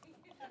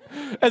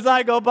as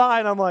I go by,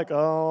 and I'm like,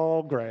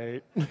 oh,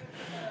 great.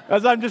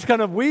 As I'm just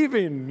kind of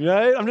weaving,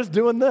 right? I'm just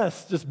doing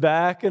this, just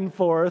back and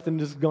forth and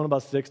just going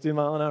about 60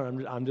 miles an hour.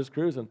 I'm just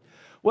cruising.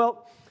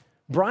 Well,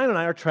 Brian and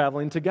I are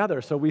traveling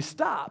together, so we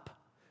stop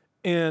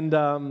and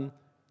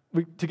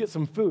to get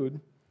some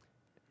food,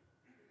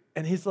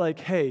 and he's like,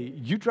 hey,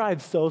 you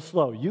drive so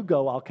slow. You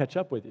go, I'll catch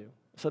up with you.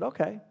 I said,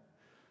 okay.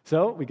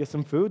 So we get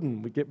some food,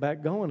 and we get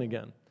back going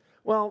again.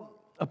 Well,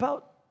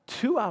 about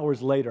 2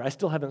 hours later, I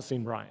still haven't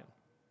seen Brian.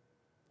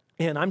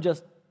 And I'm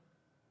just,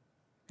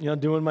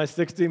 doing my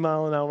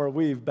 60-mile-an-hour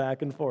weave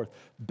back and forth.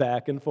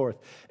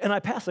 And I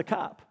pass a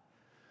cop.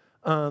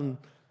 I'm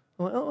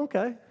like, oh,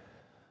 okay.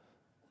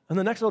 And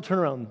the next little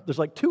turnaround, there's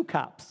like 2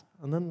 cops.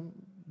 And then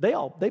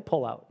they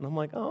pull out. And I'm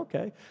like, oh,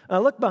 okay. And I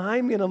look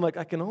behind me, and I'm like,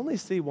 I can only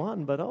see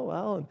one, but oh,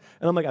 well. And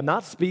I'm like, I'm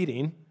not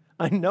speeding.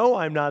 I know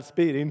I'm not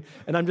speeding.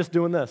 And I'm just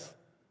doing this,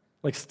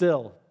 like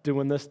still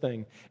doing this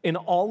thing. And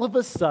all of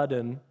a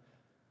sudden,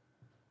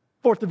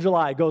 4th of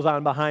July goes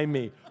on behind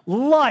me.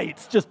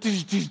 Lights just,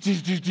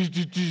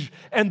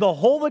 and the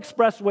whole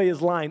expressway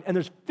is lined, and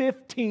there's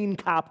 15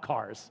 cop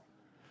cars.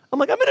 I'm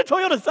like, I'm in a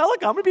Toyota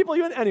Celica. How many people are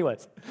you in?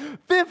 Anyways,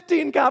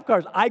 15 cop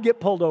cars. I get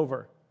pulled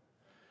over.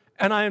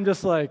 And I am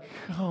just like,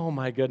 oh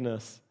my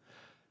goodness.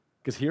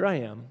 Because here I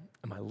am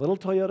in my little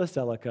Toyota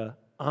Celica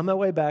on my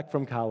way back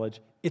from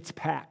college. It's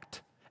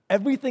packed.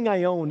 Everything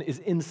I own is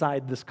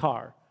inside this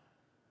car.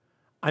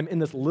 I'm in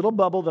this little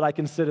bubble that I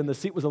can sit in. The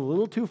seat was a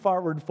little too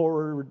forward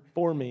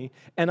for me,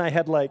 and I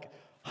had like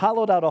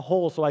hollowed out a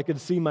hole so I could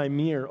see my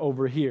mirror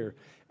over here.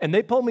 And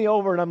they pulled me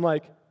over, and I'm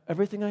like,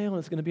 everything I own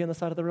is going to be on the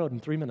side of the road in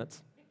 3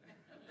 minutes.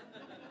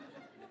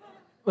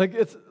 Like,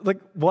 it's like,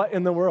 what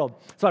in the world?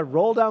 So I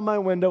roll down my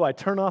window, I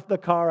turn off the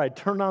car, I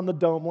turn on the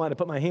dome light, I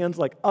put my hands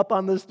like up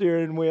on the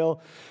steering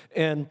wheel,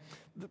 and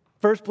the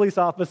first police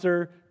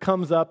officer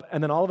comes up,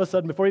 and then all of a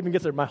sudden, before he even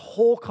gets there, my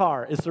whole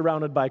car is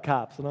surrounded by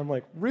cops. And I'm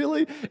like,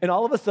 really? And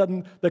all of a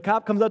sudden, the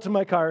cop comes up to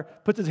my car,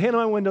 puts his hand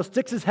on my window,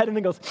 sticks his head in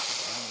and goes,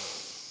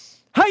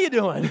 how you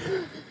doing?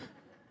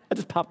 I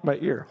just popped my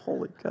ear.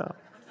 Holy cow.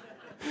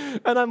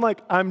 And I'm like,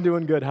 I'm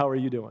doing good. How are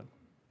you doing?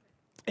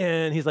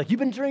 And he's like, you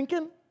been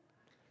drinking?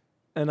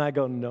 And I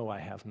go, no, I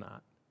have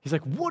not. He's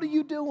like, what are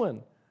you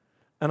doing?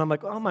 And I'm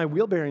like, oh, my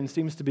wheel bearing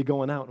seems to be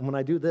going out. And when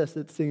I do this,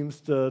 it seems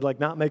to like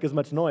not make as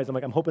much noise. I'm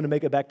like, I'm hoping to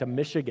make it back to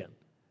Michigan.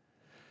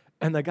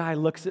 And the guy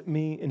looks at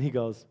me and he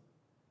goes,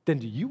 then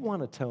do you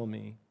want to tell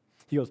me?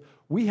 He goes,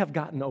 we have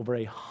gotten over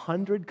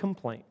 100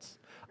 complaints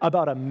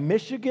about a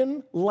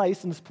Michigan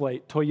license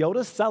plate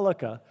Toyota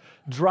Celica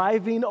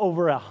driving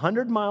over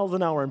 100 miles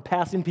an hour and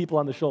passing people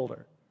on the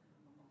shoulder.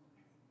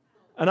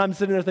 And I'm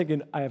sitting there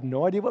thinking, I have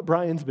no idea what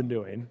Brian's been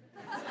doing.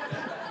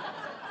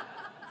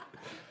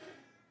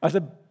 I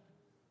said,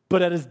 but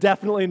that is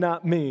definitely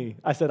not me.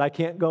 I said, I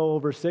can't go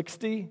over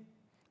 60.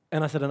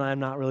 And I said, and I'm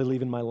not really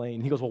leaving my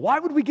lane. He goes, well, why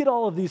would we get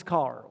all of these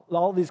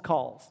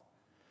calls?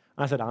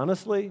 And I said,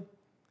 honestly,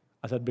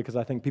 because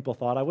I think people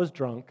thought I was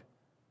drunk,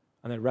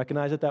 and they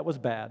recognized that was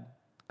bad,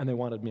 and they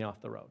wanted me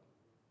off the road.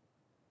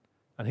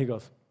 And he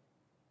goes,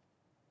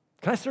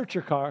 can I search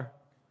your car?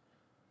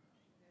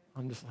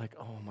 I'm just like,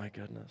 oh my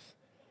goodness.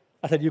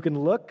 I said, you can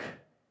look,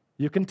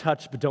 you can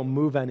touch, but don't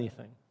move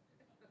anything.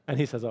 And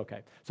he says,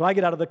 okay. So I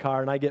get out of the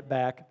car and I get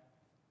back,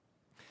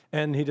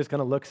 and he just kind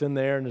of looks in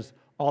there, and there's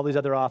all these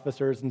other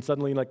officers, and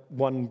suddenly like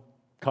one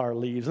car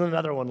leaves, and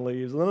another one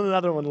leaves, and then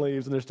another one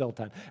leaves, and there's still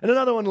 10. And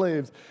another one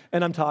leaves,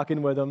 and I'm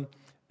talking with them,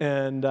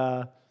 and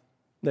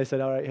they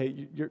said, all right,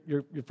 hey,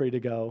 you're free to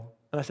go.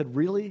 And I said,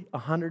 really?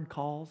 100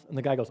 calls? And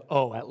the guy goes,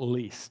 oh, at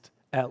least.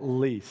 And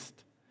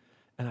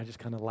I just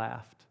kind of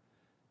laughed.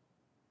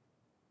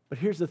 But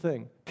here's the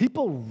thing.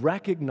 People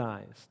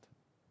recognized,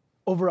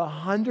 over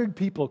 100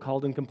 people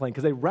called and complained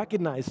because they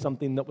recognized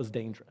something that was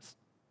dangerous.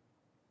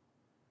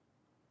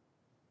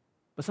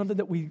 But something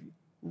that we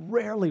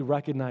rarely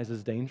recognize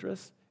as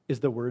dangerous is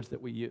the words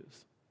that we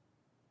use.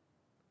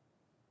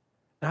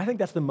 And I think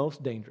that's the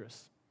most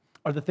dangerous,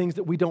 are the things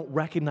that we don't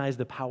recognize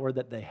the power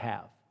that they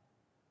have.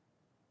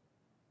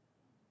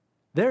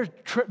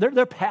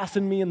 They're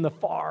passing me in the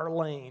far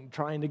lane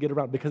trying to get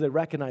around because they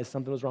recognize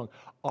something was wrong.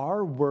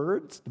 Our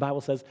words, the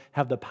Bible says,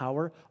 have the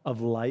power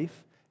of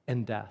life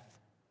and death.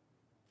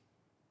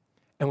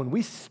 And when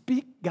we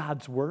speak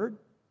God's word,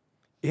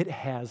 it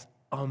has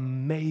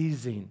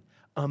amazing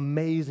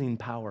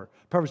power.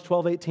 Proverbs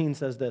 12:18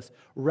 says this,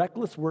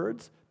 reckless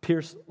words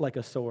pierce like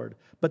a sword,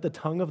 but the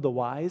tongue of the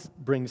wise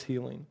brings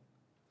healing.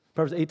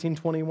 Proverbs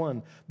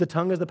 18:21, the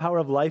tongue is the power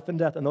of life and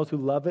death, and those who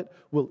love it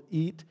will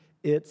eat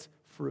its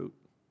fruit.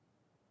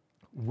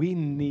 We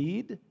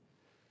need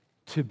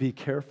to be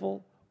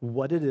careful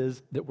what it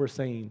is that we're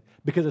saying,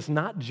 because it's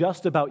not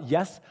just about,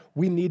 yes,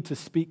 we need to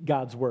speak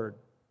God's word.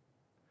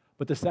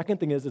 But the second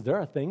thing is there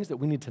are things that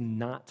we need to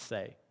not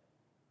say,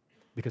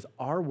 because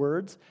our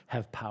words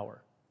have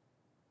power.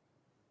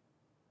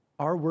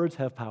 Our words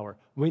have power.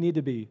 We need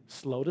to be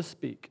slow to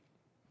speak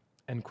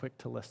and quick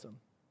to listen.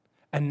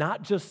 And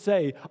not just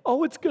say,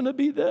 oh, it's going to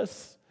be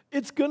this.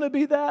 It's going to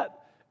be that.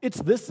 It's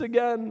this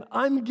again.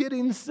 I'm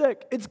getting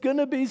sick. It's going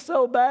to be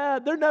so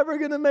bad. They're never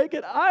going to make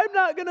it. I'm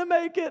not going to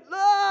make it.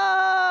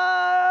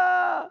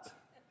 Ah!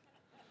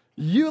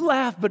 You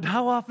laugh, but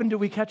how often do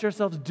we catch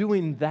ourselves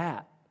doing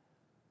that?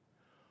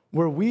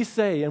 Where we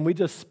say and we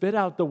just spit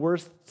out the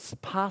worst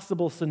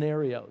possible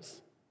scenarios.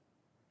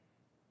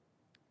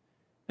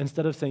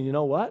 Instead of saying, you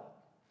know what?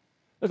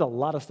 There's a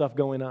lot of stuff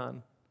going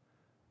on.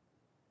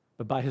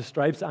 But by his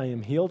stripes I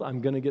am healed.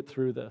 I'm going to get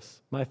through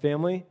this. My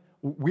family,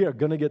 we are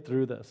going to get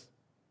through this.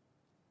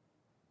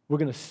 We're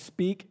going to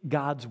speak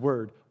God's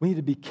word. We need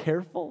to be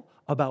careful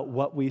about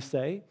what we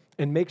say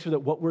and make sure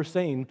that what we're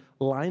saying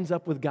lines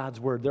up with God's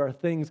word. There are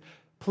things,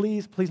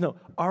 please know,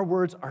 our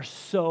words are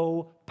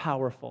so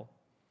powerful.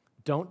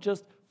 Don't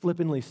just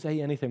flippantly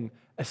say anything,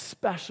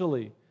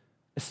 especially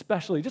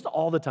just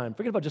all the time.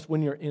 Forget about just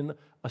when you're in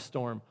a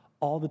storm,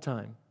 all the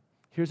time.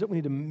 Here's what we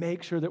need to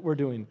make sure that we're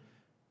doing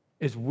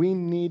is we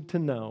need to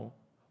know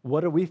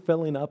what are we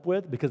filling up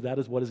with, because that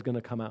is what is going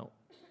to come out.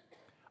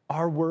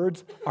 Our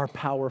words are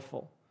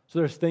powerful. So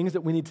there's things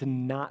that we need to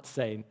not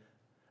say,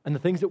 and the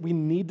things that we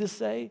need to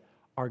say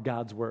are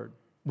God's word.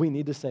 We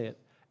need to say it.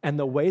 And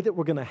the way that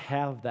we're going to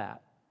have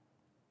that,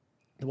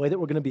 the way that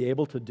we're going to be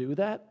able to do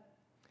that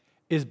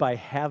is by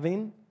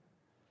having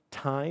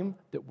time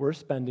that we're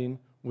spending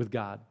with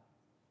God.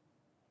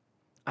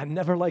 I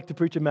never like to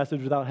preach a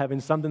message without having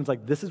something that's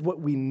like, this is what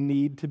we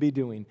need to be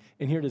doing.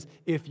 And here it is.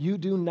 If you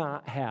do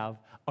not have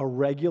a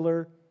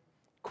regular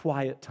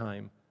quiet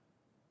time,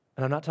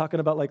 and I'm not talking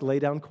about like lay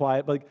down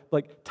quiet, but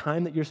like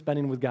time that you're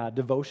spending with God,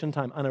 devotion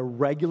time on a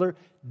regular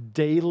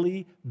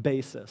daily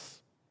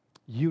basis,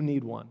 you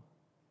need one.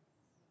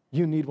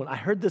 You need one. I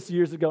heard this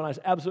years ago, and I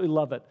absolutely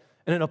love it.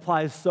 And it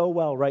applies so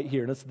well right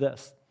here, and it's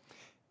this.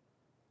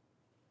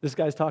 This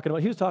guy's talking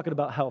about, he was talking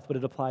about health, but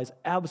it applies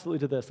absolutely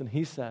to this. And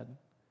he said,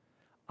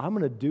 I'm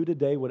going to do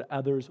today what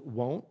others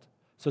won't,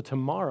 so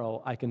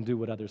tomorrow I can do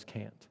what others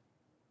can't.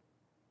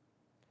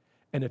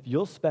 And if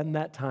you'll spend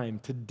that time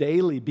to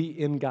daily be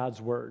in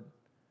God's Word,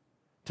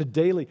 to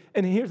daily,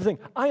 and here's the thing,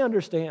 I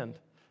understand.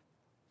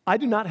 I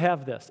do not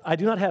have this. I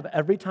do not have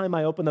every time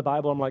I open the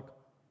Bible, I'm like,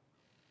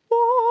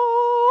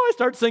 oh, I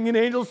start singing,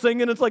 angels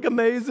singing, it's like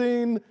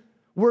amazing.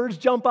 Words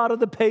jump out of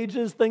the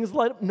pages, things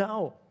light up.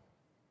 No.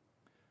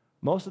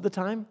 Most of the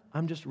time,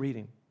 I'm just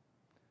reading.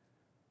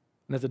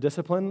 And as a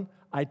discipline,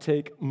 I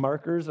take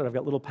markers, and I've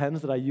got little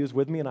pens that I use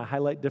with me, and I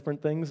highlight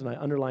different things, and I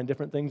underline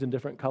different things in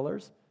different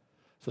colors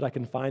so that I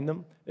can find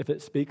them. If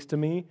it speaks to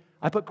me,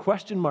 I put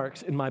question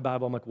marks in my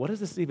Bible. I'm like, what does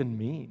this even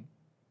mean?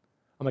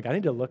 I'm like, I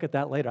need to look at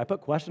that later. I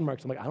put question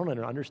marks. I'm like, I don't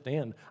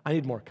understand. I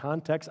need more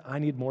context. I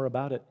need more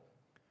about it.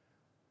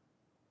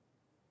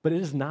 But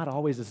it is not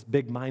always this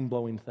big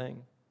mind-blowing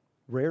thing.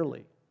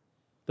 Rarely.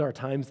 There are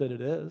times that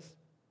it is.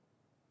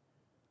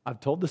 I've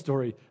told the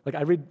story. Like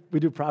we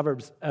do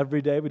Proverbs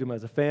every day. We do them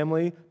as a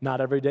family, not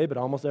every day, but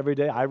almost every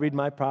day. I read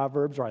my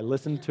Proverbs or I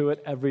listen to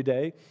it every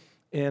day.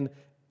 And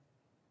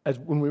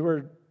when we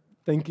were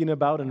thinking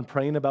about and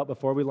praying about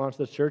before we launched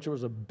this church, it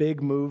was a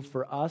big move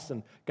for us.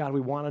 And God, we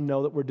want to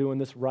know that we're doing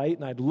this right.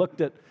 And I'd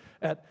looked at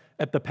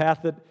the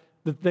path that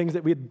the things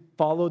that we had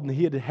followed and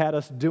He had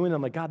us doing.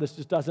 I'm like, God, this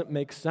just doesn't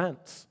make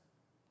sense.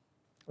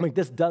 I'm like,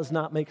 this does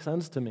not make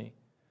sense to me.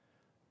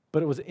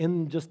 But it was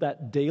in just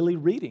that daily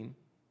reading.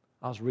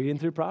 I was reading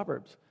through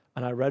Proverbs,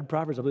 and I read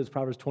Proverbs, I believe it's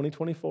Proverbs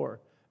 20:24,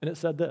 and it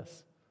said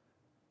this.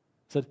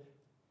 It said,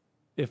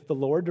 if the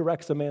Lord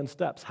directs a man's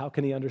steps, how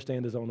can he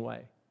understand his own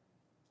way?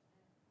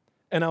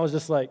 And I was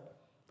just like,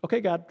 okay,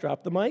 God,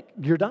 drop the mic,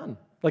 you're done.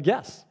 Like,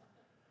 yes,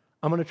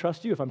 I'm going to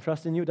trust you. If I'm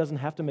trusting you, it doesn't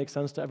have to make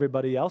sense to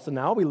everybody else. And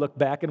now we look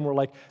back and we're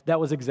like, that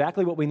was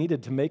exactly what we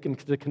needed to make and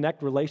to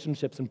connect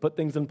relationships and put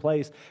things in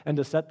place and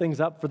to set things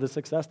up for the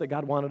success that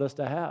God wanted us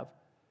to have.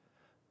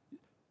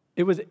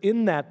 It was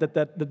in that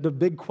the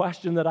big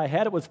question that I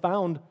had, it was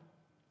found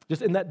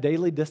just in that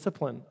daily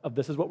discipline of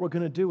this is what we're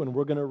going to do and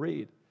we're going to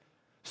read.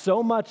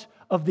 So much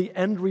of the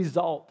end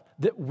result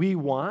that we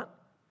want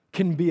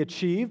can be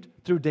achieved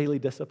through daily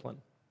discipline.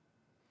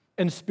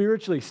 And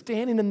spiritually,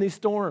 standing in these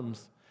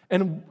storms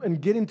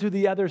and getting to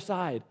the other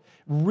side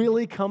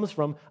really comes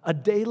from a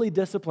daily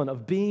discipline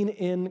of being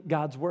in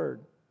God's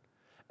Word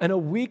and a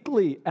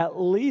weekly, at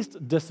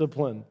least,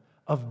 discipline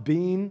of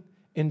being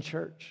in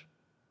church.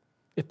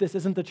 If this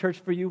isn't the church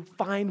for you,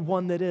 find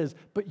one that is.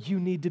 But you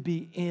need to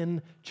be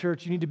in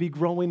church. You need to be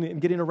growing and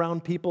getting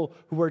around people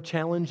who are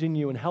challenging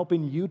you and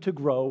helping you to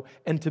grow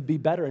and to be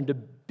better and to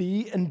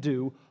be and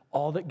do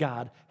all that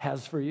God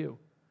has for you.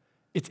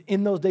 It's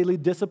in those daily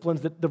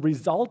disciplines that the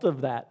result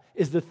of that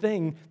is the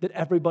thing that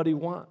everybody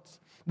wants.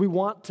 We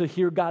want to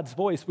hear God's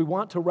voice. We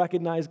want to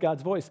recognize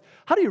God's voice.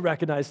 How do you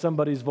recognize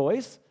somebody's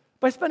voice?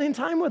 By spending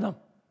time with them.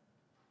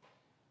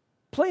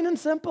 Plain and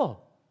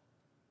simple.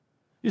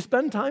 You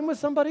spend time with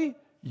somebody,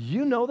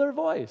 you know their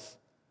voice.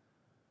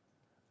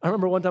 I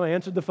remember one time I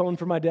answered the phone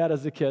for my dad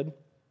as a kid.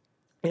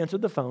 I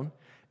answered the phone,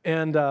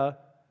 and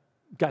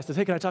guy says,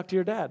 hey, can I talk to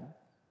your dad?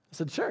 I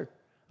said, sure.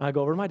 And I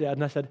go over to my dad,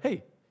 and I said,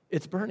 hey,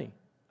 it's Bernie.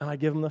 And I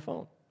give him the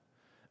phone.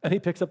 And he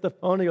picks up the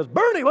phone, and he goes,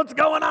 Bernie, what's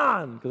going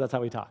on? Because that's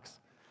how he talks.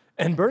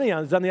 And Bernie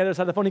is on the other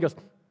side of the phone. He goes,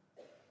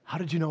 how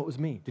did you know it was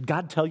me? Did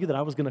God tell you that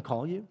I was going to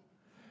call you?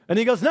 And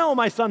he goes, no,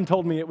 my son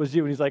told me it was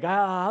you. And he's like,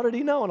 how did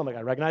he know? And I'm like,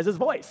 I recognize his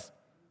voice.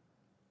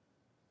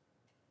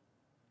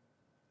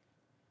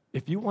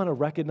 If you want to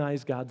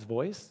recognize God's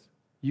voice,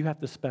 you have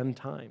to spend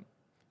time.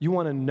 You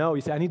want to know.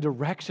 You say, I need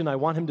direction. I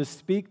want him to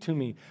speak to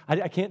me.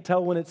 I can't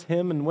tell when it's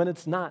him and when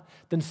it's not.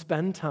 Then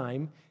spend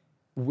time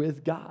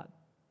with God.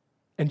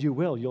 And you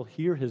will. You'll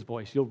hear his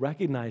voice. You'll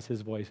recognize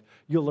his voice.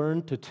 You'll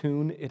learn to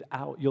tune it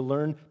out. You'll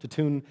learn to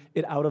tune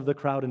it out of the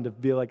crowd and to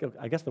be like,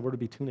 I guess the word would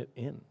be tune it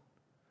in.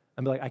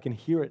 And be like, I can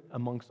hear it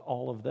amongst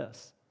all of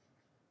this.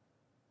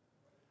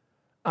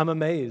 I'm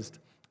amazed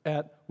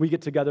we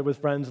get together with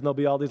friends, and there'll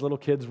be all these little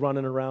kids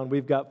running around.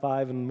 We've got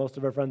 5, and most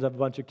of our friends have a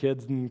bunch of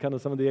kids, and kind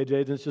of some of the age,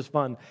 and it's just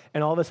fun.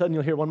 And all of a sudden,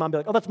 you'll hear one mom be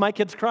like, oh, that's my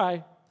kid's cry.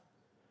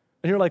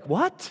 And you're like,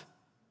 what?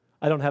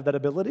 I don't have that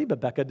ability,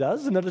 but Becca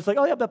does. And they're just like,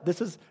 oh, yep,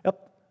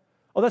 yep.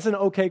 Oh, that's an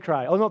okay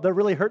cry. Oh, no, they're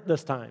really hurt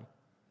this time.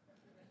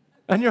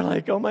 And you're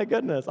like, oh, my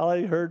goodness,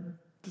 I heard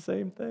the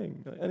same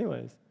thing.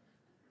 Anyways.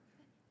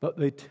 But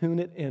they tune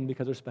it in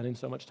because they're spending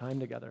so much time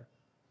together.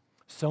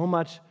 So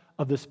much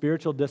of the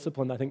spiritual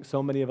discipline I think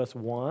so many of us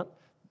want,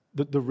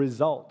 the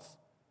results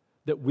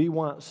that we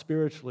want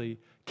spiritually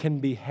can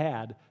be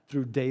had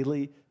through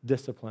daily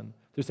discipline,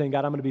 Through saying,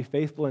 God, I'm going to be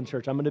faithful in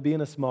church. I'm going to be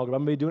in a small group.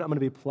 I'm going to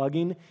be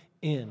plugging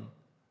in.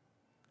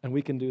 And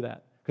we can do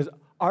that. Because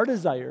our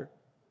desire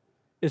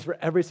is for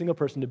every single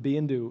person to be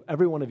and do,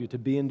 every one of you to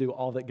be and do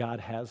all that God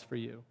has for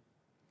you.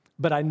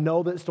 But I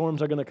know that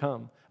storms are going to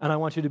come, and I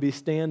want you to be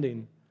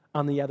standing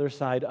on the other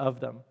side of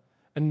them.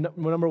 And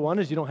number one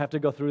is you don't have to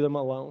go through them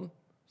alone.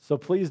 So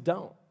please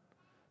don't.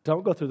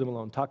 Don't go through them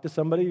alone. Talk to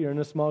somebody. You're in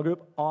a small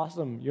group.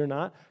 Awesome. You're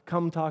not.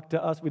 Come talk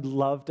to us. We'd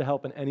love to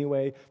help in any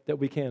way that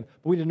we can.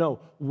 But we need to know,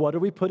 what are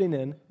we putting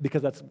in?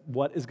 Because that's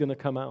what is going to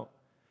come out.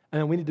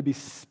 And we need to be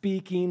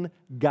speaking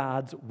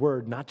God's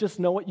word, not just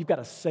know it. You've got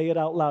to say it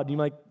out loud. You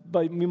might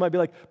be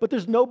like, but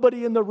there's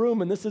nobody in the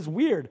room, and this is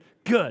weird.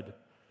 Good.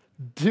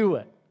 Do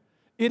it.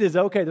 It is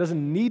okay. There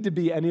doesn't need to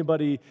be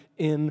anybody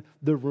in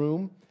the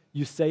room.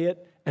 You say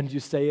it, and you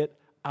say it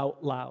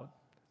out loud.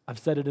 I've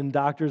said it in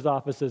doctor's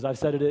offices. I've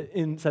said it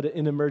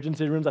in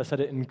emergency rooms. I've said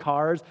it in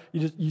cars.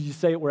 You just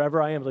say it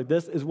wherever I am. It's like,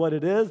 this is what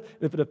it is.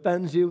 If it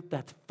offends you,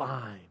 that's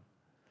fine.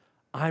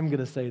 I'm going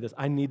to say this.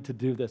 I need to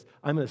do this.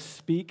 I'm going to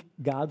speak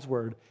God's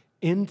word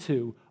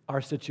into our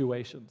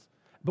situations.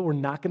 But we're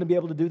not going to be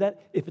able to do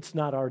that if it's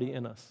not already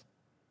in us.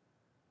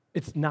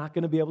 It's not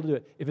going to be able to do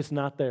it if it's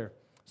not there.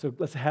 So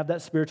let's have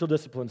that spiritual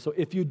discipline. So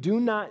if you do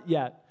not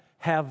yet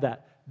have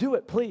that, do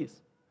it, please.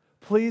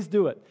 Please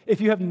do it.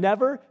 If you have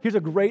never, here's a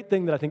great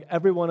thing that I think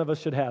every one of us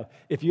should have.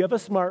 If you have a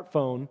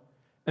smartphone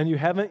and you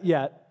haven't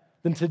yet,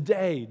 then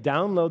today,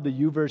 download the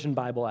YouVersion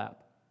Bible app.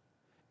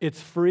 It's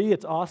free.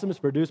 It's awesome. It's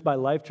produced by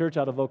Life Church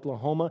out of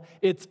Oklahoma.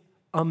 It's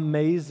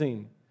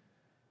amazing.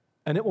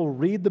 And it will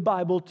read the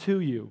Bible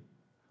to you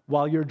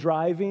while you're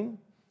driving.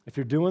 If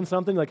you're doing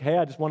something like, hey,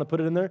 I just want to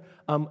put it in there.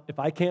 If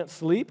I can't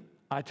sleep,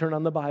 I turn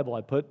on the Bible.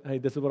 I put, hey,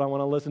 this is what I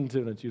want to listen to.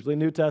 And it's usually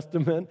New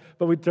Testament,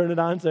 but we turn it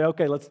on and say,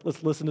 okay,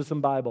 let's listen to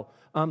some Bible.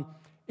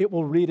 It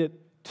will read it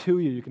to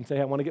you. You can say,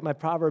 I want to get my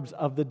Proverbs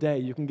of the day.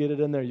 You can get it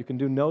in there. You can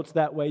do notes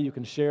that way. You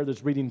can share.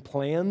 There's reading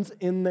plans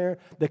in there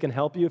that can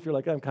help you if you're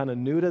like, I'm kind of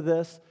new to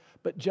this.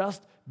 But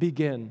just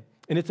begin.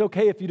 And it's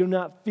okay if you do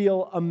not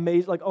feel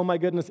amazed, like, oh my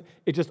goodness,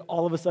 it just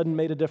all of a sudden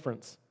made a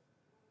difference.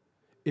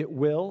 It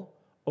will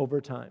over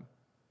time.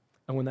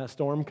 And when that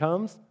storm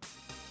comes,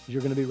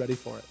 you're going to be ready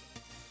for it.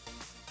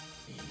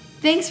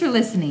 Thanks for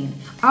listening.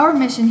 Our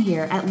mission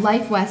here at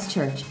Life West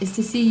Church is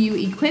to see you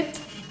equipped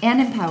and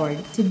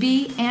empowered to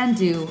be and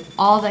do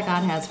all that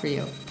God has for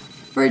you.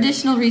 For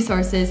additional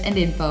resources and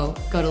info,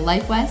 go to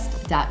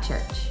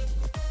lifewest.church.